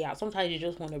out. Sometimes you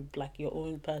just want to like your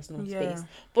own personal space,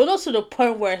 but not to the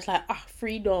point where it's like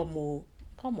freedom. Or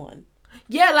come on.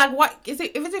 Yeah, like what is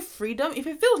it? If it's a freedom, if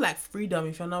it feels like freedom,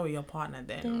 if you're not with your partner,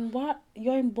 then what?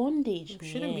 You're in bondage. You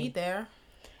shouldn't be there.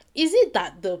 Is it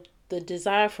that the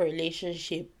desire for a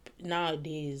relationship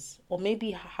nowadays, or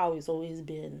maybe how it's always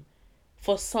been,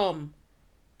 for some,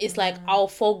 it's like I'll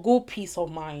forgo peace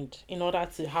of mind in order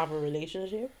to have a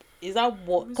relationship? Is that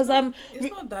what? Because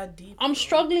it's not that deep. I'm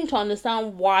struggling to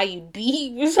understand why you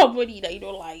be with somebody that you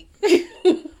don't like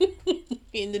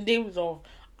in the names of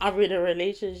having a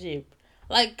relationship.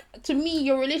 Like, to me,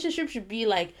 your relationship should be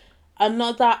like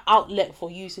another outlet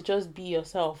for you to just be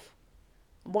yourself.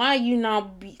 Why are you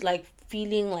now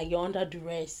feeling like you're under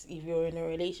duress if you're in a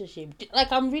relationship?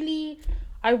 Like,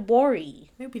 I worry.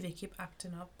 Maybe they keep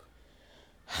acting up.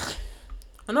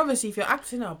 And obviously, if you're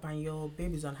acting up and your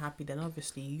baby's unhappy, then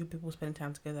obviously you people spending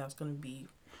time together is going to be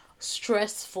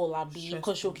stressful,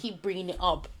 because she'll keep bringing it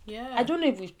up. Yeah. I don't know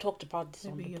if we've talked about this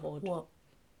Maybe on the pod. What?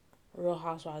 Real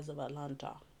Housewives of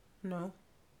Atlanta. No.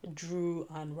 Drew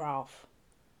and Ralph.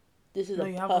 This is a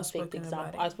perfect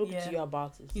example. I've spoken to you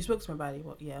about it. You spoke to me about it,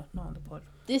 but yeah, not on the pod.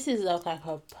 This is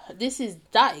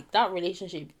that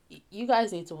relationship. You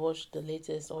guys need to watch the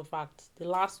latest, or in fact, the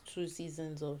last 2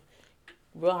 seasons of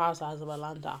Real Housewives of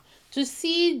Atlanta to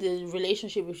see the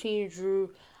relationship between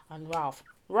Drew and Ralph.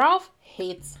 Ralph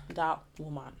hates that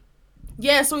woman.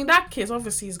 Yeah, so in that case,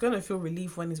 obviously, he's gonna feel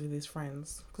relief when he's with his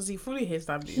friends because he fully hates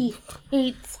that babe. He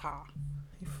hates her.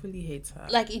 He fully hates her.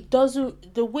 Like, it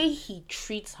doesn't... The way he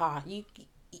treats her... He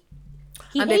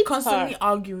and they're constantly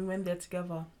arguing when they're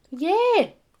together. Yeah.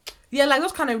 Yeah, like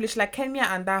those kind of relations, like Kenya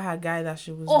and that her guy that she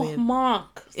was with. Oh,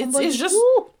 Mark. It's just...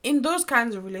 In those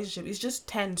kinds of relationships, it's just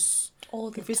tense.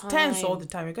 All the time. If it's tense all the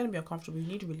time, you're going to be uncomfortable. You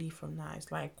need relief from that.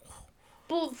 It's like...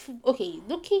 But, okay,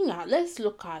 let's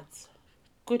look at...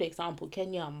 Good example,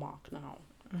 Kenya and Mark now.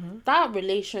 Mm-hmm. That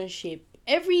relationship,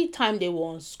 every time they were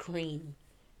on screen...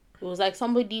 It was like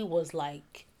somebody was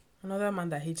like... Another man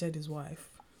that hated his wife.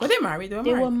 Were they married?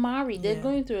 They were married. They're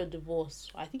going through a divorce.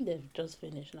 I think they've just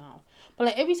finished now. But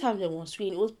like every time they were on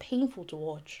screen, it was painful to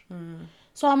watch.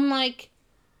 So I'm like,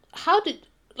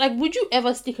 would you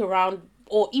ever stick around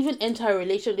or even enter a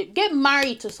relationship? Get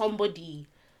married to somebody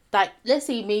that, let's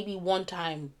say maybe one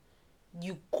time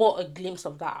you got a glimpse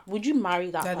of that. Would you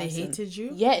marry that person? That they hated you?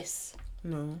 Yes.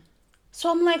 No. So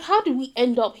I'm like, how did we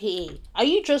end up here? Are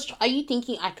you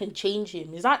thinking I can change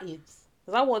him? Is that it?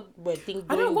 Is that what we're thinking?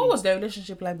 I don't know. What was their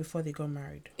relationship like before they got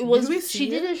married? She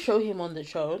didn't show him on the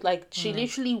show. Like, she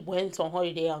literally went on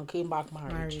holiday and came back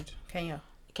married. Kenya.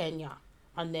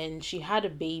 And then she had a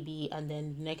baby, and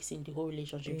then the next thing, the whole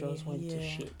relationship just went to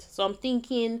shit. So I'm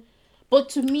thinking, but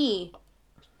to me,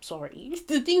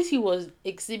 the things he was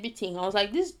exhibiting, I was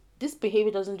like, this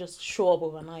behavior doesn't just show up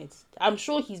overnight. I'm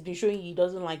sure he's been showing you he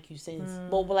doesn't like you since.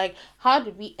 But we're like, how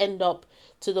did we end up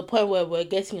to the point where we're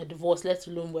getting a divorce, let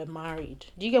alone we're married?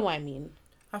 Do you get what I mean?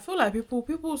 I feel like people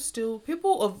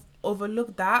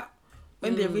overlook that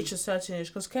when they reach a certain age.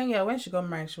 Because Kenya, when she got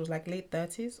married, she was like late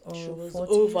 30s or She was 40s.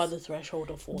 over the threshold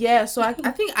of 40. Yeah, so I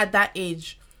think at that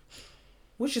age,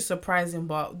 which is surprising,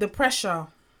 but the pressure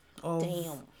of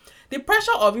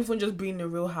even just being a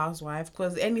real housewife,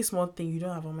 because any small thing, you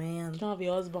don't have a man. You don't have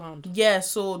your husband. Yeah,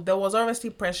 so there was obviously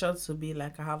pressure to be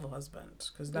like, I have a husband,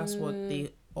 because that's what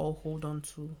they all hold on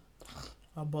to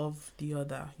above the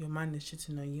other. Your man is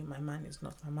cheating on you, my man is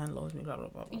not. My man loves me, blah, blah,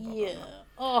 blah, blah, blah. Yeah.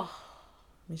 Blah. I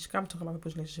mean, she can't talk about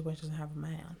people's relationship when she doesn't have a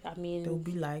man. I mean, they'll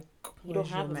be like, you don't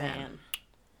have a man.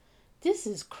 This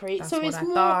is crazy. That's so what it's I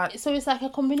more. thought. So it's like a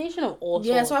combination of all.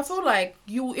 Yeah, sorts. so I feel like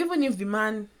even if the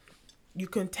man, you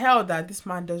can tell that this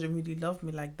man doesn't really love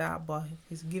me like that, but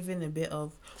he's giving a bit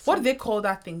of, what do they call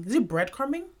that thing? Is it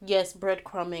breadcrumbing? Yes,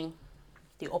 breadcrumbing.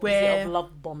 The opposite of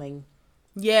love bombing.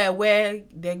 Yeah, where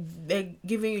they're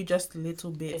giving you just a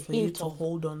little bit for you to of,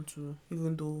 hold on to,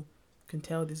 even though you can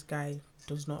tell this guy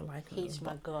does not like me. Hates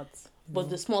my guts. But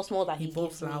the small that he bought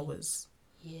gives flowers.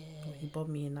 Me. Yeah. He bought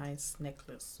me a nice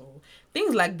necklace. So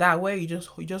things like that where you just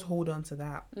hold on to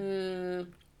that. And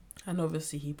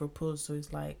obviously he proposed, so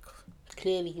it's like,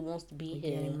 clearly he wants to be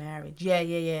here. Getting married.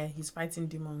 Yeah. He's fighting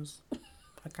demons.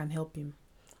 I can help him.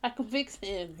 I can fix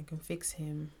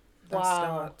him. That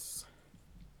starts.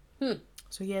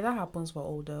 So yeah, that happens for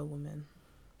older women.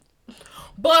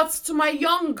 But to my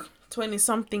young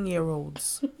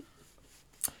 20-something-year-olds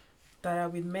that are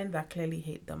with men that clearly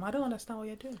hate them, I don't understand what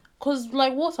you're doing. Because,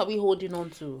 like, what are we holding on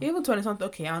to? Even 20-something,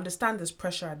 okay, I understand there's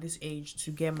pressure at this age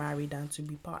to get married and to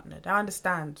be partnered. I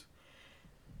understand.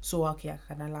 So, okay,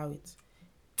 I can allow it.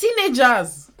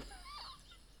 Teenagers!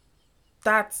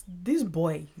 That this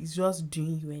boy is just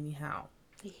doing you anyhow.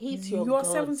 He hates your You're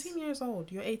guts. 17 years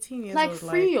old. You're 18 years old. Like,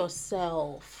 free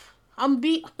yourself. I'm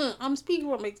speaking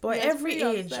from experience. But every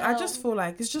age, I just feel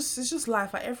like it's just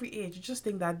life. At every age, you just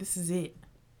think that this is it.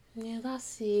 Yeah,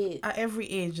 that's it. At every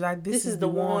age, like this is the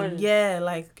one. Yeah,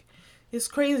 like it's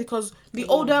crazy because the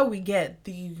older we get,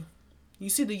 you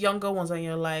see the younger ones and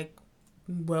you're like,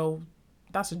 well,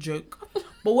 that's a joke.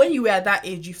 But when you were at that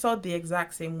age, you felt the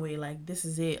exact same way. Like this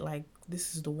is it. Like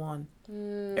this is the one.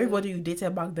 Everybody you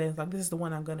dated back then is like, this is the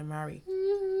one I'm gonna marry.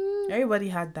 Everybody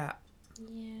had that.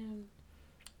 Yeah.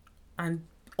 And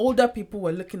older people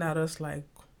were looking at us like,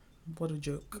 what a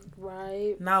joke.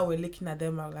 Right. Now we're looking at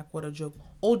them like, what a joke.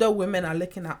 Older women are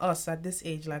looking at us at this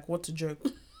age like, what a joke.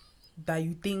 That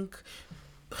you think...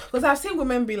 Because I've seen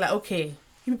women be like, okay,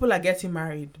 people are getting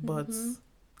married, but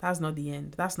that's not the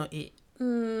end. That's not it.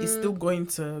 It's still going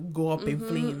to go up in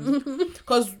flames.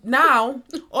 Because now,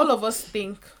 all of us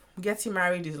think getting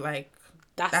married is like,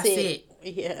 that's it.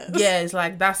 Yeah. Yeah, it's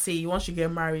like, that's it. Once you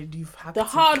get married, you've hacked the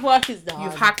hard work is done.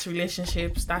 You've hacked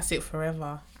relationships. That's it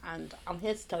forever. And I'm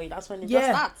here to tell you that's when it just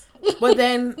starts. But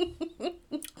then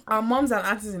our moms and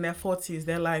aunties in their 40s,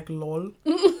 they're like, lol,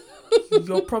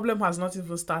 your problem has not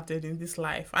even started in this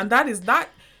life. And that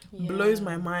blows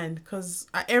my mind, because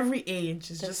at every age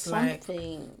it's just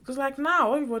something. Like, because like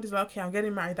now everybody's like, okay, I'm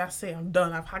getting married, that's it, I'm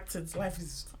done, I've hacked it, life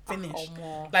is finished.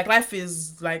 Like life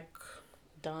is like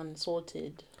done,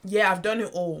 sorted. Yeah, I've done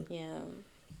it all. Yeah.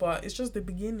 But it's just the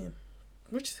beginning.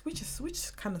 Which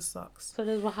kind of sucks. So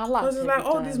there's wahala. Because it's like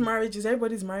all these marriages,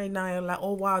 everybody's married now. You're like,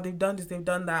 oh wow, they've done this, they've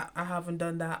done that. I haven't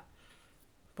done that.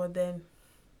 But then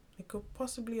it could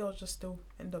possibly all just still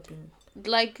end up in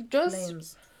like just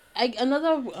flames.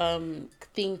 Another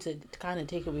thing to kind of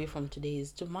take away from today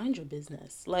is to mind your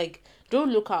business. Like,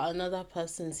 don't look at another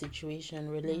person's situation,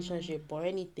 relationship, or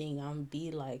anything and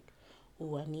be like,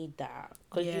 oh, I need that,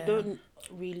 because you don't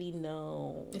really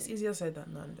know. It's easier said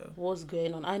than done, though. What's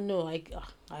going on? I know,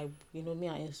 I you know me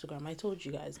on Instagram. I told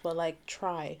you guys, but like,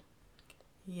 try.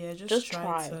 Yeah, just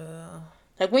try to.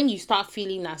 Like when you start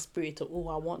feeling that spirit of, oh,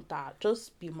 I want that,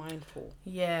 just be mindful.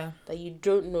 Yeah. That you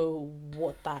don't know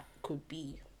what that could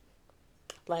be.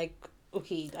 Like,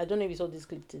 okay, I don't know if you saw this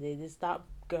clip today. There's that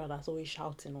girl that's always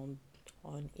shouting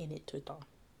on Twitter.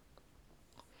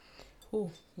 Who?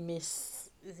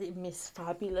 Is it Miss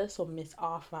Fabulous or Miss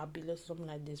R Fabulous, something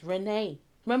like this? Renee.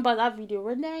 Remember that video?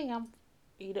 Renee,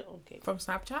 okay. From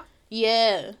Snapchat?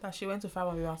 Yeah. That she went to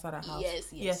find you outside her house.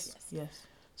 Yes.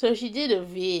 So she did a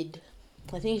vid.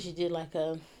 I think she did like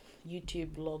a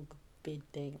YouTube vlog vid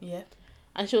thing. Yeah.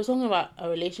 And she was talking about a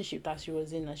relationship that she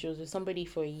was in. And she was with somebody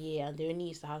for a year and they only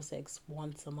used to have sex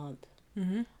once a month.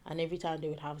 Mm-hmm. And every time they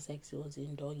would have sex, it was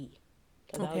in doggy.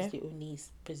 So that was the only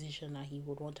position that he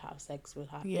would want to have sex with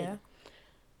her in.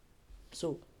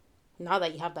 So, now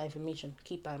that you have that information,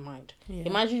 keep that in mind. Yeah.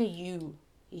 Imagine you,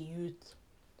 a youth,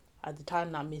 at the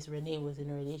time that Miss Renee was in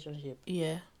a relationship.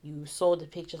 Yeah. You saw the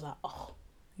pictures like, oh.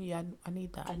 Yeah, I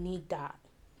need that.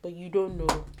 But you don't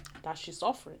know that she's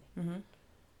suffering. Mm-hmm.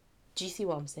 Do you see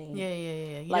what I'm saying?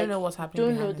 Yeah. You Like, don't know what's happening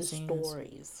don't know behind the the scenes,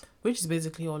 stories. which is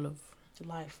basically all of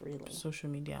Life, really.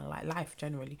 social media and like life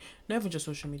generally. Not even just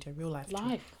social media, real life.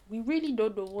 Life. Too. We really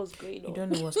don't know what's going on. You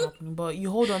don't know what's happening, but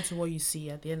you hold on to what you see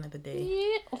at the end of the day.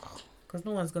 Yeah. Because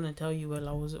no one's gonna tell you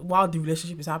while the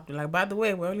relationship is happening. Like, by the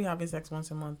way, we're only having sex once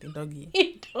a month in doggy.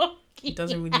 He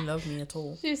doesn't really love me at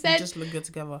all. She said, we just look good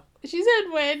together. She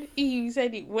said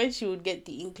when she would get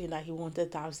the inkling that he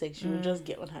wanted to have sex, she would just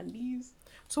get on her knees.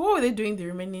 So what were they doing the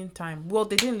remaining time? Well,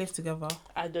 they didn't live together.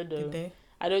 I don't know. Did they?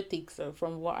 I don't think so.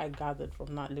 From what I gathered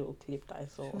from that little clip that I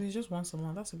saw. It was just once a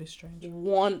month. That's a bit strange.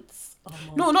 Once a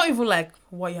month. No, not even like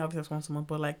why you have sex once a month,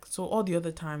 but like so all the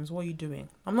other times, what are you doing?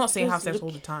 I'm not saying have sex all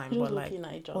the time, but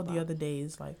like all the other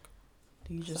days, like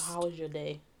do you just? So how was your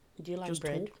day? Do you like just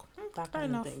bread? Talk? That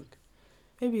kind of thing.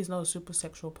 Maybe he's not a super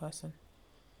sexual person.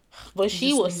 But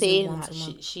she was saying that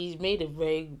she made a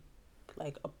very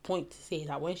like a point to say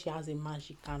that when she has a man,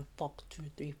 she can fuck 2,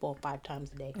 3, 4, 5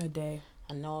 times a day.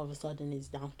 And now all of a sudden it's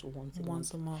down to once a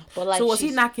month. But like, so was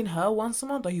he knacking her once a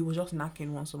month, or he was just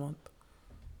knacking once a month?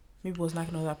 Maybe he was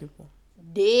knacking other people.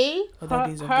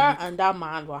 Her and that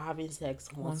man were having sex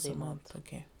once a month.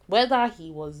 Okay. Whether he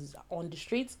was on the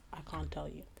streets, I can't tell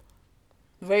you.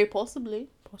 Very possibly.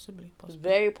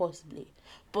 Very possibly.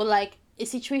 But like a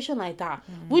situation like that,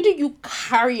 wouldn't you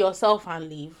carry yourself and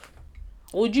leave?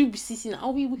 Would you be sitting?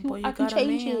 I can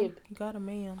change him. You got a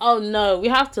man. Oh no, we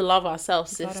have to love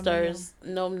ourselves, sisters.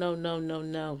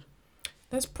 No.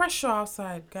 There's pressure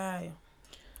outside, guy.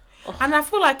 And I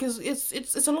feel like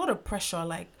it's a lot of pressure.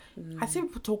 Like I see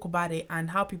people talk about it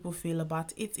and how people feel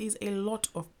about it. It is a lot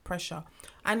of pressure,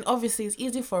 and obviously it's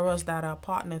easy for us that our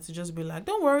partner to just be like,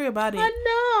 "Don't worry about it." I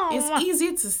know. It's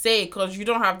easy to say because you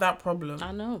don't have that problem.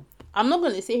 I know. I'm not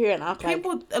going to sit here and act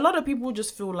a lot of people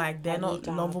just feel like they're not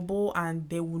lovable and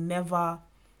they will never,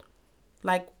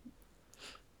 like,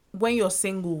 when you're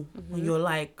single, when you're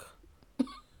like,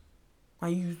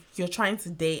 and you're trying to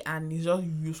date and it's just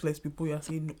useless people you're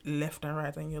seeing left and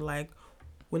right and you're like,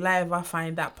 will I ever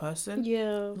find that person?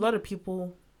 Yeah. A lot of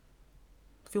people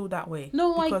feel that way.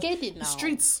 No, I get it now. The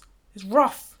streets, it's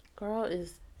rough. Girl,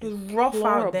 it's rough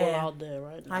out there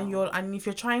right now. And if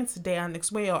you're trying to date and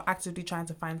it's when you're actively trying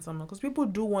to find someone, because people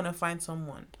do want to find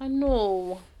someone. I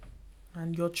know.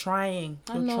 And you're trying.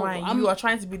 You are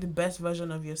trying to be the best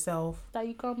version of yourself that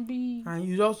you can be. And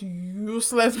you're just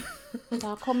useless.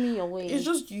 That coming your way. It's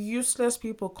just useless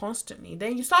people constantly.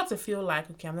 Then you start to feel like,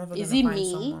 okay, I'm never gonna find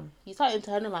someone. You start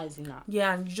internalizing that.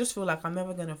 Yeah, and you just feel like I'm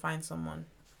never gonna find someone.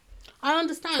 I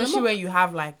understand. Especially when you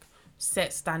have like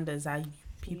set standards that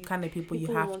kind of people you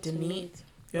have to meet.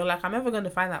 You're like, I'm never gonna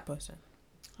find that person.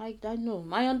 I know.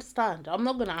 I understand. I'm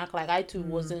not gonna act like I too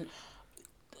wasn't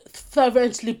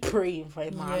fervently praying for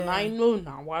a man. I know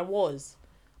now. I was.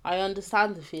 I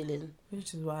understand the feeling.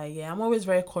 Which is why, I'm always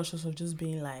very cautious of just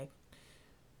being like,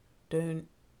 don't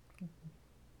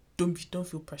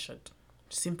feel pressured.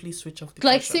 Simply switch off the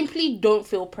pressure. Simply don't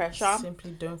feel pressure.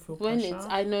 Simply don't feel pressure.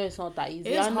 I know it's not that easy.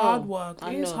 It's hard work.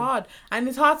 It's hard. And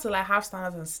it's hard to like have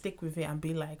standards and stick with it and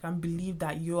be like, and believe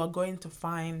that you are going to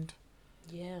find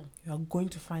you are going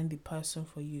to find the person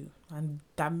for you. And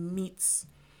that meets,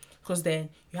 because then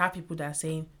you have people that are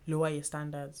saying, lower your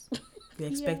standards. You're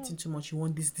expecting too much. You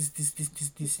want this.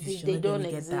 They don't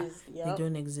exist. They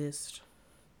don't exist.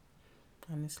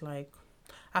 And it's like,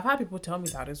 I've had people tell me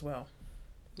that as well.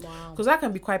 Wow. Because I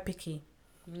can be quite picky.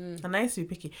 And I used to be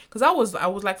picky. Because I was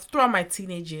like, throughout my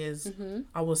teenage years,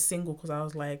 I was single because I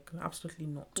was like, absolutely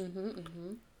not.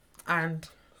 And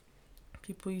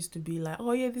people used to be like,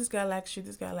 oh yeah, this guy likes you.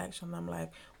 And I'm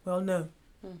like, well, no.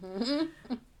 And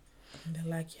they're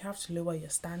like, you have to lower your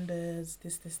standards,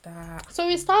 this, that. So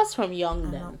it starts from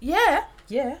young then? Yeah.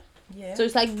 So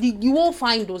it's like, you won't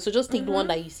find those, so just take the one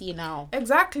that you see now.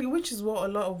 Exactly, which is what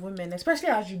a lot of women, especially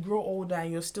as you grow older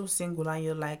and you're still single and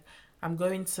you're like, I'm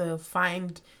going to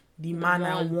find the man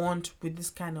I want with this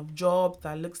kind of job,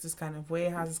 that looks this kind of way,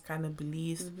 has this kind of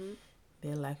beliefs.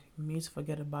 They're like, you need to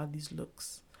forget about these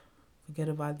looks. Forget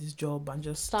about this job and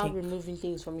just start removing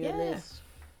things from your list.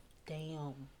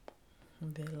 Damn.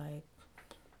 And they're like...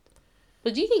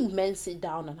 But do you think men sit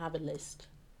down and have a list?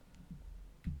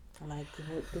 Like,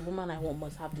 the woman I want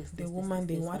must have this. The woman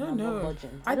they want. I don't know.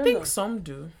 I think some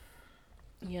do.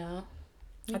 Yeah.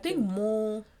 I think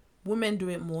more women do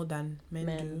it more than men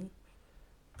do.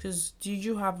 Because did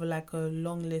you have like a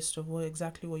long list of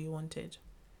exactly what you wanted?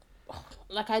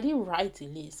 Like, I didn't write a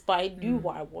list, but I knew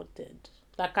what I wanted.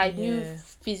 Like, I knew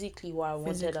physically what I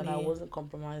wanted and I wasn't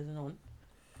compromising on.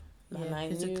 Yeah,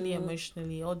 physically,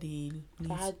 emotionally, all the...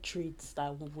 I had treats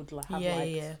that would like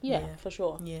have for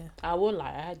sure. Yeah. I won't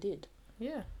lie, I did.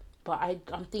 Yeah. But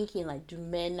I'm thinking, like, do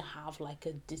men have like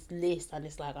this list and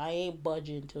it's like, I ain't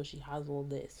budging until she has all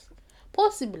this?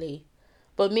 Possibly.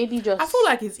 But maybe just I feel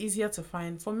like it's easier to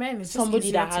find for men. It's somebody just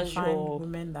easier that to has find your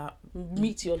women that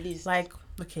meet your list. like.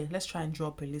 Okay, let's try and draw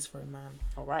up a list for a man.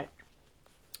 All right.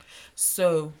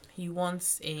 So he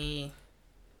wants a.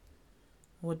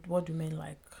 What do men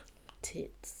like?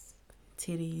 Tits,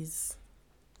 Titties,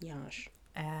 yash,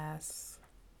 ass,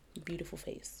 beautiful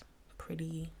face,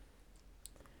 pretty,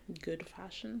 good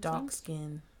fashion, dark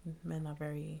skin. Men are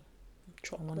very. I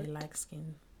chocolate. want a light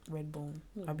skin, red bone.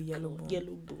 Oh, I'll be yellow God, bone.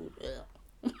 Yellow bone.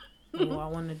 Ugh. Oh, I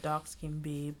want a dark skin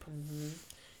babe. Mm-hmm.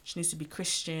 She needs to be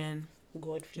Christian.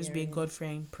 God Just be a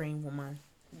God-fearing, praying woman.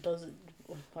 Doesn't.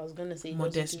 I was gonna say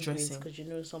Modest dressing. because you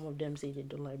know some of them say they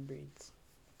don't like braids.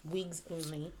 Wigs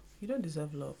only. You don't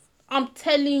deserve love I'm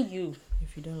telling you.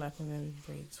 if you don't like women with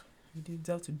braids. You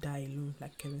deserve to die alone,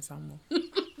 like Kevin Samuel.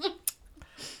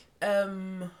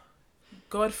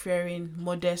 God-fearing,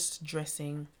 modest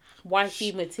dressing.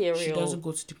 Wifey material. She doesn't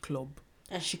go to the club.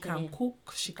 She can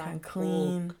cook. She can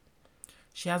clean.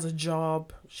 She has a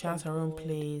job. She has her own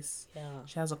place. Yeah.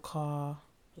 She has a car.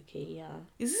 Okay. Yeah.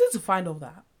 It's easy to find all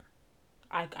that.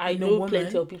 I In a know woman.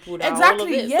 plenty of people that Exactly. are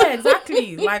all of this. Yeah.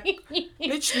 Exactly. Like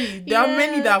literally, there are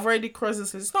many that have already crossed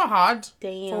this. It's not hard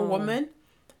Damn. for a woman.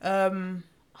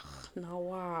 Now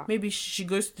wow. Maybe she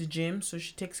goes to the gym, so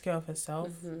she takes care of herself.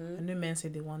 I know men say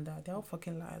they want that. They're all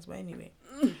fucking liars. But anyway,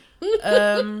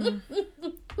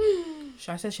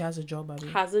 I said she has a job, Abby.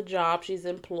 Has a job. She's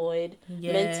employed.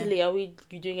 Yeah. Mentally, are you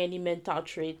doing any mental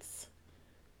traits?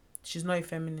 She's not a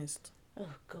feminist. Oh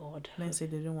God. Men say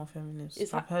they don't want feminists.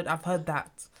 Is I've heard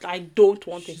that. I don't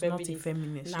want She's a not a feminist.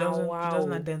 feminist. She Now,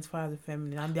 doesn't identify as a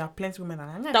feminist. And there are plenty of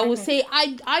women that will say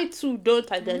I too don't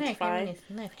identify.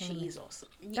 Not Jesus.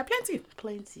 There are plenty.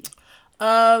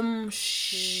 Plenty.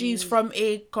 She's from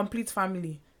a complete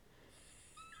family.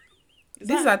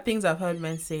 These are things I've heard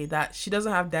men say, that she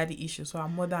doesn't have daddy issues, so her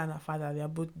mother and her father, they are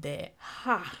both there.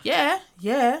 Ha. Yeah.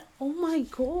 Oh my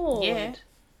God. Yeah.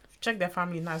 Check their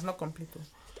family now. It's not complete though.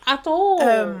 At all.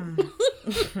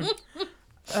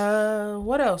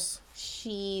 What else?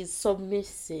 She's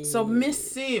submissive.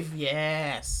 Submissive.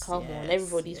 Yes. Come on,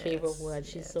 everybody's favorite word.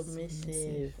 She's yes,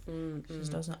 submissive. She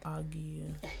doesn't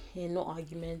argue. Yeah, not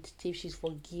argumentative. She's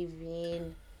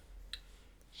forgiving.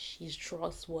 She's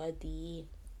trustworthy.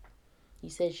 You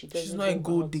said she doesn't. She's not a go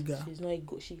gold out. digger. She's not a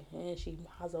good. She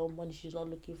has her own money. She's not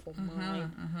looking for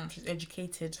mine. She's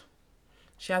educated.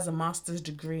 She has a master's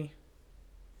degree.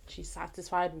 She's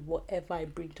satisfied with whatever I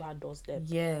bring to her doorstep.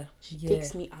 Yeah. She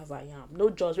takes me as I am. No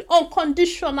judgment.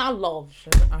 Unconditional love. She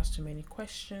doesn't ask too many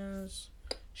questions.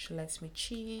 She lets me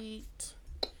cheat.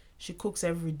 She cooks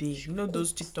every day. You know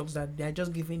those TikToks that they're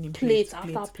just giving him plates.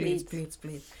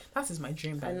 That is my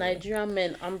dream. And Nigerian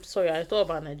men, I'm sorry, I thought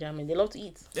about Nigerian men. They love to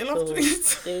eat. They love to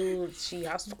eat. She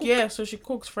has to cook. Yeah, so she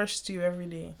cooks fresh stew every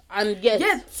day. And yes,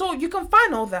 Yeah, so you can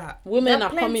find all that. women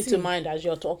are coming to mind as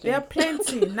you're talking. There are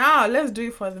plenty. Now, let's do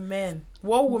it for the men.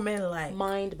 What women like?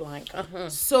 Mind blank.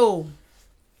 So,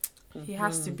 he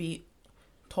has to be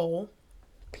tall.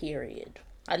 Period.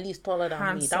 At least taller than me. That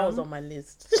Handsome. was on my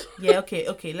list. Yeah,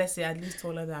 okay. Let's say at least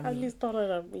taller than At me. least taller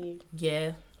than me.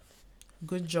 Yeah.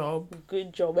 Good job.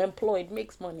 Good job. Employed.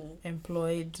 Makes money.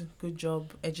 Employed. Good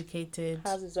job. Educated.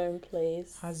 Has his own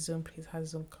place. Has his own place. Has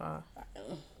his own car.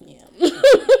 Yeah.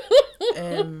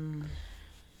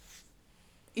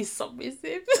 Is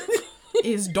submissive.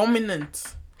 Is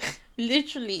dominant.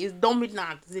 Literally, is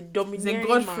dominant. He's a He's domineering a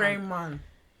God-fearing man.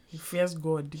 He fears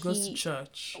God. He goes to He-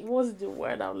 church. What's the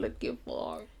word I'm looking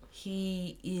for?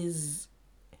 He is...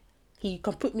 He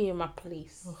can put me in my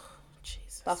place.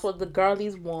 Jesus. That's what the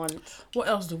girlies want. What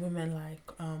else do women like?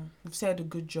 We've said a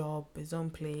good job, his own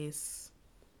place,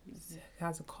 he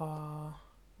has a car.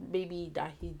 Maybe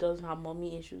that he doesn't have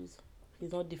mommy issues.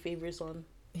 He's not the favorite son.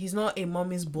 He's not a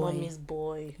mommy's boy. Mommy's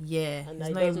boy. Yeah, And he's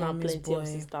he not a doesn't have mommy's plenty of boy.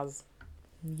 sisters.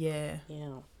 Yeah,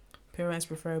 Yeah. parents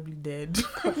preferably dead.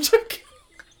 I'm joking.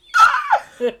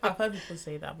 I've heard people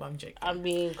say that, but I'm joking. I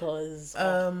mean, because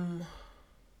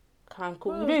can't cook.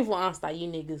 well, We don't even ask that you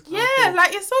niggas can't Yeah, cook.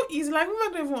 like it's so easy. Like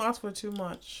women don't even ask for too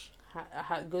much.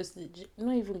 Goes to the gym.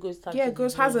 Not even goes to Yeah, the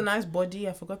goes has a gym. nice body.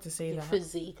 I forgot to say that.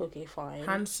 Physique, okay, fine.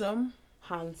 Handsome,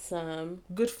 Handsome.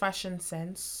 good fashion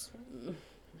sense.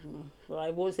 Well,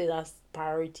 I won't say that's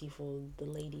priority for the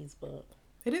ladies, but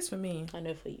It is for me. I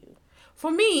know for you.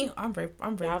 For me, I'm very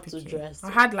have to picky. dress. I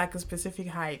had like a specific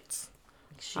height.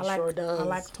 She I like sure does. I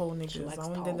like tall She niggas. likes I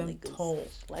wanted tall them niggas. tall.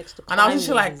 Likes to And I was climb just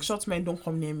like, niggas. short men don't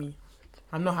come near me.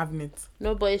 I'm not having it.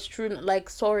 No, but it's true. Like,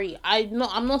 sorry, I'm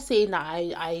not saying that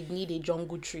I need a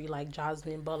jungle tree like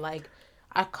Jasmine, but like,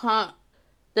 I can't.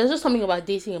 There's just something about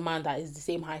dating a man that is the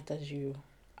same height as you.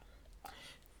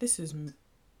 This is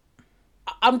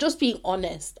I'm just being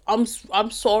honest. I'm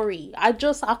sorry. I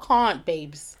can't,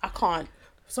 babes. I can't.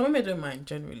 some women don't mind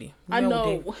generally. I Women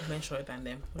know. will date men shorter than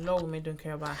them. A lot of women don't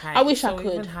care about height. I wish I so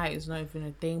could. even height is not even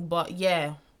a thing. But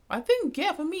yeah, I think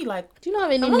for me, like, Do you know how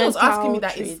many someone men was asking me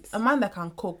that traits? is a man that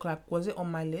can cook. Like, was it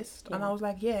on my list? Yeah. And I was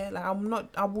like, yeah. Like,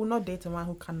 I will not date a man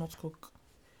who cannot cook.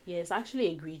 Yeah, it's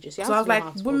actually egregious. You So I have was to know how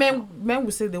like, to cook now. men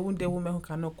will say they won't date women who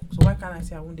cannot cook. So why can't I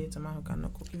say I won't date a man who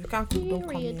cannot cook? If you can't cook, don't come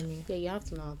near Period. me. Yeah, you have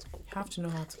to know how to cook. You have to know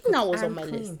how to I cook. think that was on And my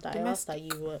clean. list. That I asked that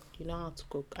you know how to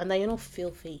cook and that you're not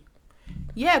filthy.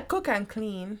 Yeah, cook and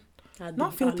clean.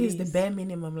 Not filthy is the bare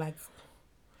minimum. Like,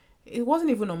 it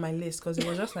wasn't even on my list because it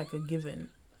was just like a given.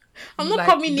 I'm not Like,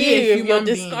 coming be near a you if you're human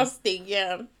being. disgusting.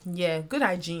 Yeah. Yeah, good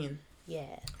hygiene.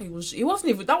 Yeah. It wasn't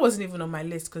even, that wasn't even on my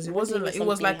list because it wasn't like, it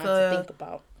was like you had to think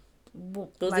about. It was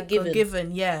a like given. a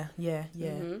given. Yeah.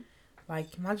 Mm-hmm.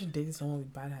 Like, imagine dating someone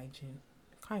with bad hygiene.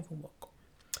 Can't even work.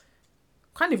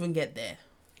 Can't even get there.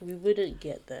 We wouldn't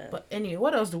get there. But anyway,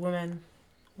 what else do women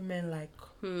like?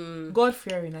 God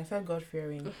fearing. I said God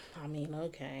fearing. I mean,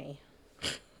 okay.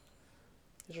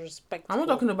 It's respectful. I'm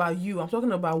not talking about you. I'm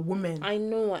talking about women. I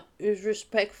know. It's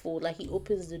respectful. Like, he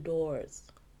opens the doors.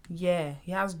 Yeah,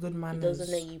 he has good He manners.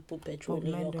 doesn't let you put petrol But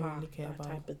in men your don't car. really care That about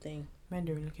type of thing. Men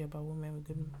don't really care about women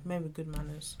with good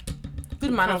manners.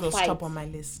 Good manners was fight. top on my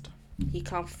list. He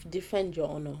can't defend your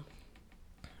honor.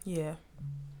 Yeah.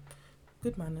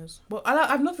 Good manners. But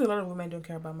I've noticed a lot of women don't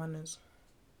care about manners.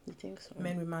 You think so?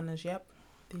 Men with manners, yep.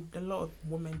 A lot of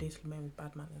women date men with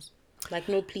bad manners. Like,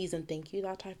 no please and thank you,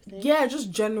 that type of thing? Yeah,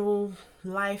 just general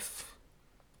life,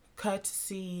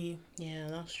 courtesy, Yeah,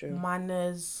 that's true.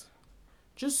 manners.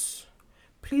 Just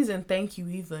please and thank you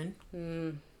even.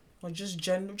 Or just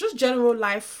general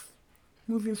life,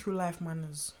 moving through life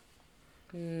manners.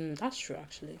 That's true,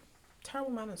 actually.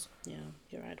 Terrible manners. Yeah,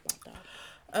 you're right about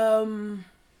that.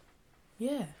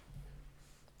 Yeah.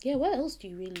 Yeah, what else do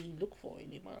you really look for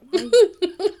in a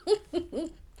man?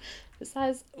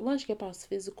 Besides, once you get past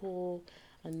physical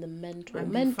and the mental.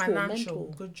 And financial.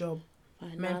 Mental. Good job.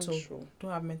 Financial. Mental.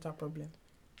 Don't have mental problem.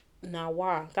 Now,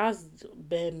 wow. That's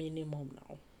bare minimum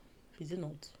now. Is it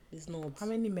not? It's not. How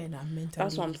many men are mentally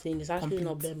That's what I'm saying. It's actually complete?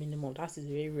 not bare minimum. That's a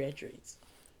very rare trait.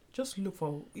 Just look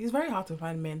for... It's very hard to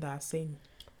find men that are sane.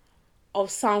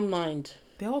 Of sound mind.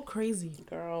 They're all crazy.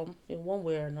 Girl, in one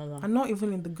way or another. And not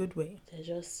even in the good way. They're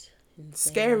just insane.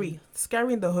 Scary.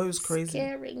 Scaring the hoe is crazy.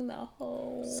 Scaring the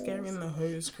hoe. Scaring the hoe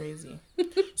is crazy.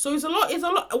 So it's a lot.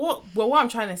 What I'm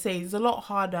trying to say is it's a lot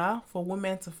harder for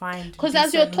women to find. Because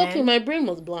as you're decent talking, men my brain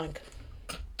was blank.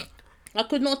 I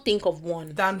could not think of one.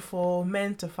 than for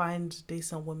men to find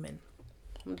decent women.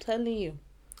 I'm telling you.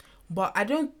 But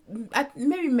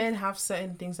maybe men have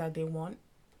certain things that they want.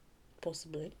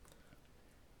 Possibly.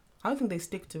 I don't think they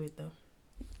stick to it though.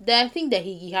 I think that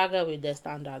he haggle with their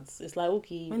standards. It's like,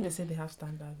 okay. When they say they have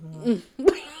standards,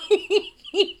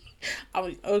 I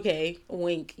mean, okay,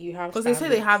 wink. You have because they say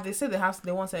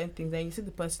they want certain things. Then you see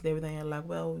the person there with, and you're like,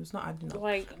 well, it's not adding up.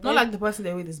 Like, Not like the person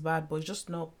there with is bad, but it's just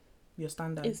not your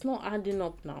standard. it's not adding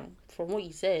up now from what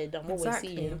you said and what Exactly.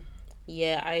 we're seeing.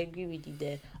 Yeah, I agree with you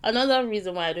there. Another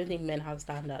reason why I don't think men have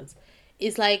standards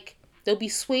is like they'll be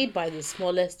swayed by the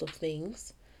smallest of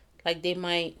things. Like they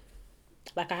might,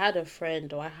 like I have a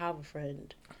friend.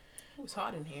 It's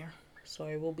hard in here.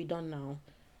 Sorry, we'll be done now.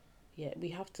 Yeah, we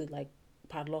have to like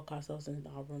padlock ourselves in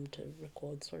our room to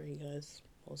record. Sorry, guys.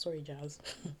 Oh, sorry, Jazz.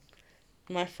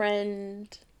 My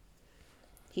friend,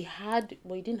 he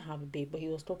didn't have a babe, but he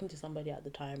was talking to somebody at the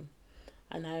time.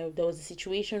 And there was a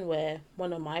situation where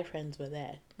one of my friends were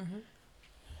there. Mm-hmm.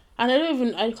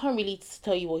 And I can't really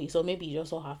tell you what he saw. Maybe he just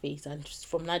saw her face. And just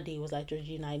from that day, he was like,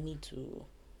 Georgina, I need to,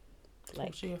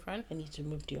 like, to your friend? I need to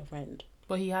move to your friend.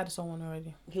 But he had someone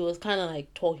already. He was kind of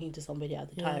like talking to somebody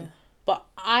at the Yeah. time. But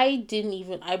I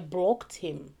blocked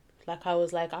him. Like, I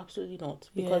was like, absolutely not.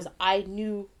 Because I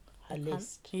knew her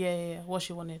list. Yeah. What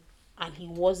she wanted. And he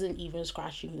wasn't even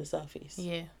scratching the surface.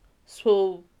 Yeah.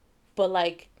 So, but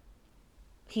like,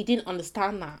 he didn't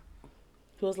understand that.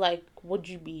 He was like, what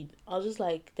do you mean? I was just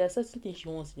like, there's certain things she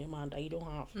wants in your man that you don't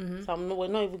have. Mm-hmm. So we're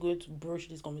not even going to broach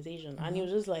this conversation. And he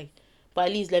was just like, but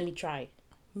at least let me try.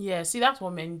 Yeah, see, that's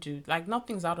what men do. Like,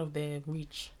 nothing's out of their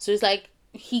reach. So it's like,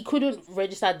 he couldn't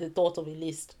register the thought of a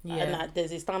list. Yeah. And that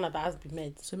there's a standard that has to be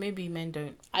met. So maybe men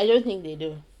don't. I don't think they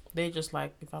do. They just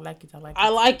like, if I like it, I like it. I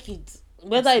like it.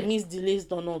 Whether it meets the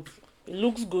list or not. It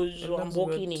looks good, so I'm looks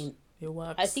walking good. in. It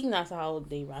works. I think that's how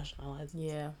they rationalize it.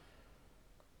 Yeah.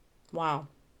 Wow.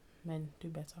 Men do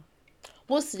better.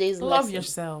 What's today's Love lesson?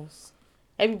 yourselves.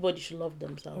 Everybody should love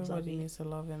themselves. Everybody I mean. needs to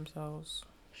love themselves.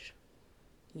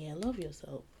 Yeah, love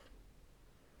yourself.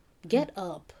 Get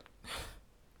up.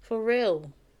 For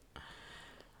real.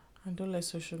 And don't let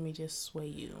social media sway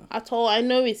you. At all. I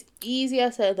know it's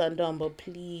easier said than done, but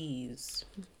please.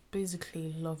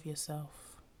 Basically, love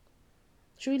yourself.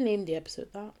 Should we name the episode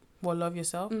that? What, love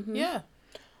yourself? Mm-hmm. Yeah.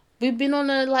 We've been on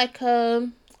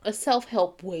a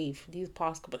self-help wave these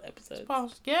past couple of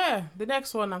episodes. Yeah. The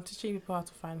next one, I'm teaching people how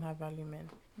to find high value men.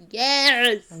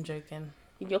 Yes! I'm joking.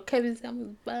 Your Kevin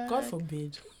Samuels bag. God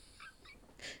forbid.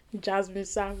 Jasmine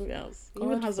Samuels.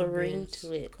 Even has a ring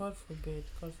to it. God forbid.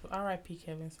 R.I.P.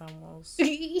 Kevin Samuels.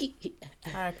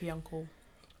 R.I.P. Uncle.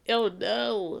 Oh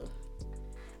no.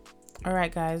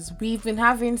 Alright guys, we've been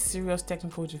having serious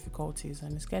technical difficulties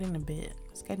and it's getting a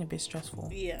bit stressful.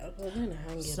 Yeah, we're gonna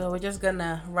hang it So up. we're just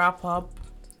gonna wrap up.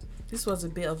 This was a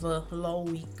bit of a low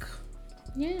week.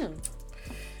 Yeah.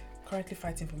 Currently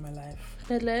fighting for my life.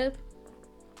 Hello.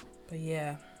 But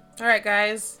yeah. Alright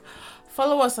guys.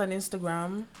 Follow us on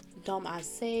Instagram. Dom as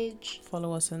Sage.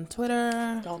 Follow us on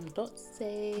Twitter.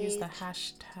 Dom.sage. Use the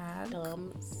hashtag.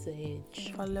 Dom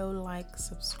Sage. Follow, like,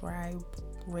 subscribe,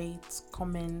 rate,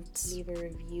 comment. Leave a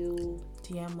review.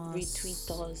 DM us.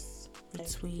 Retweet us.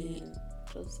 Retweet. Everything.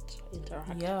 Just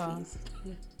interact, Yeah.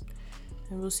 please.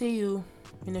 And we'll see you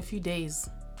in a few days.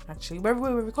 Actually, we're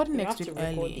recording We next have week to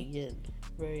record early. again.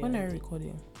 Very When are we early.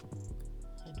 recording?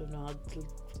 I don't know how to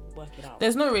work it out.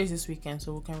 There's no race this weekend,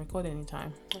 so we can record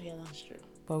anytime. Oh yeah, that's true.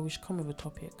 But we should come with a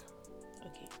topic.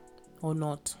 Okay. Or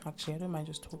not. Actually, I don't mind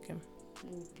just talking.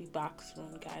 We'll be back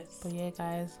soon, guys. But yeah,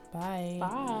 guys. Bye.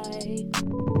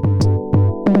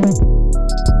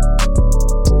 Bye.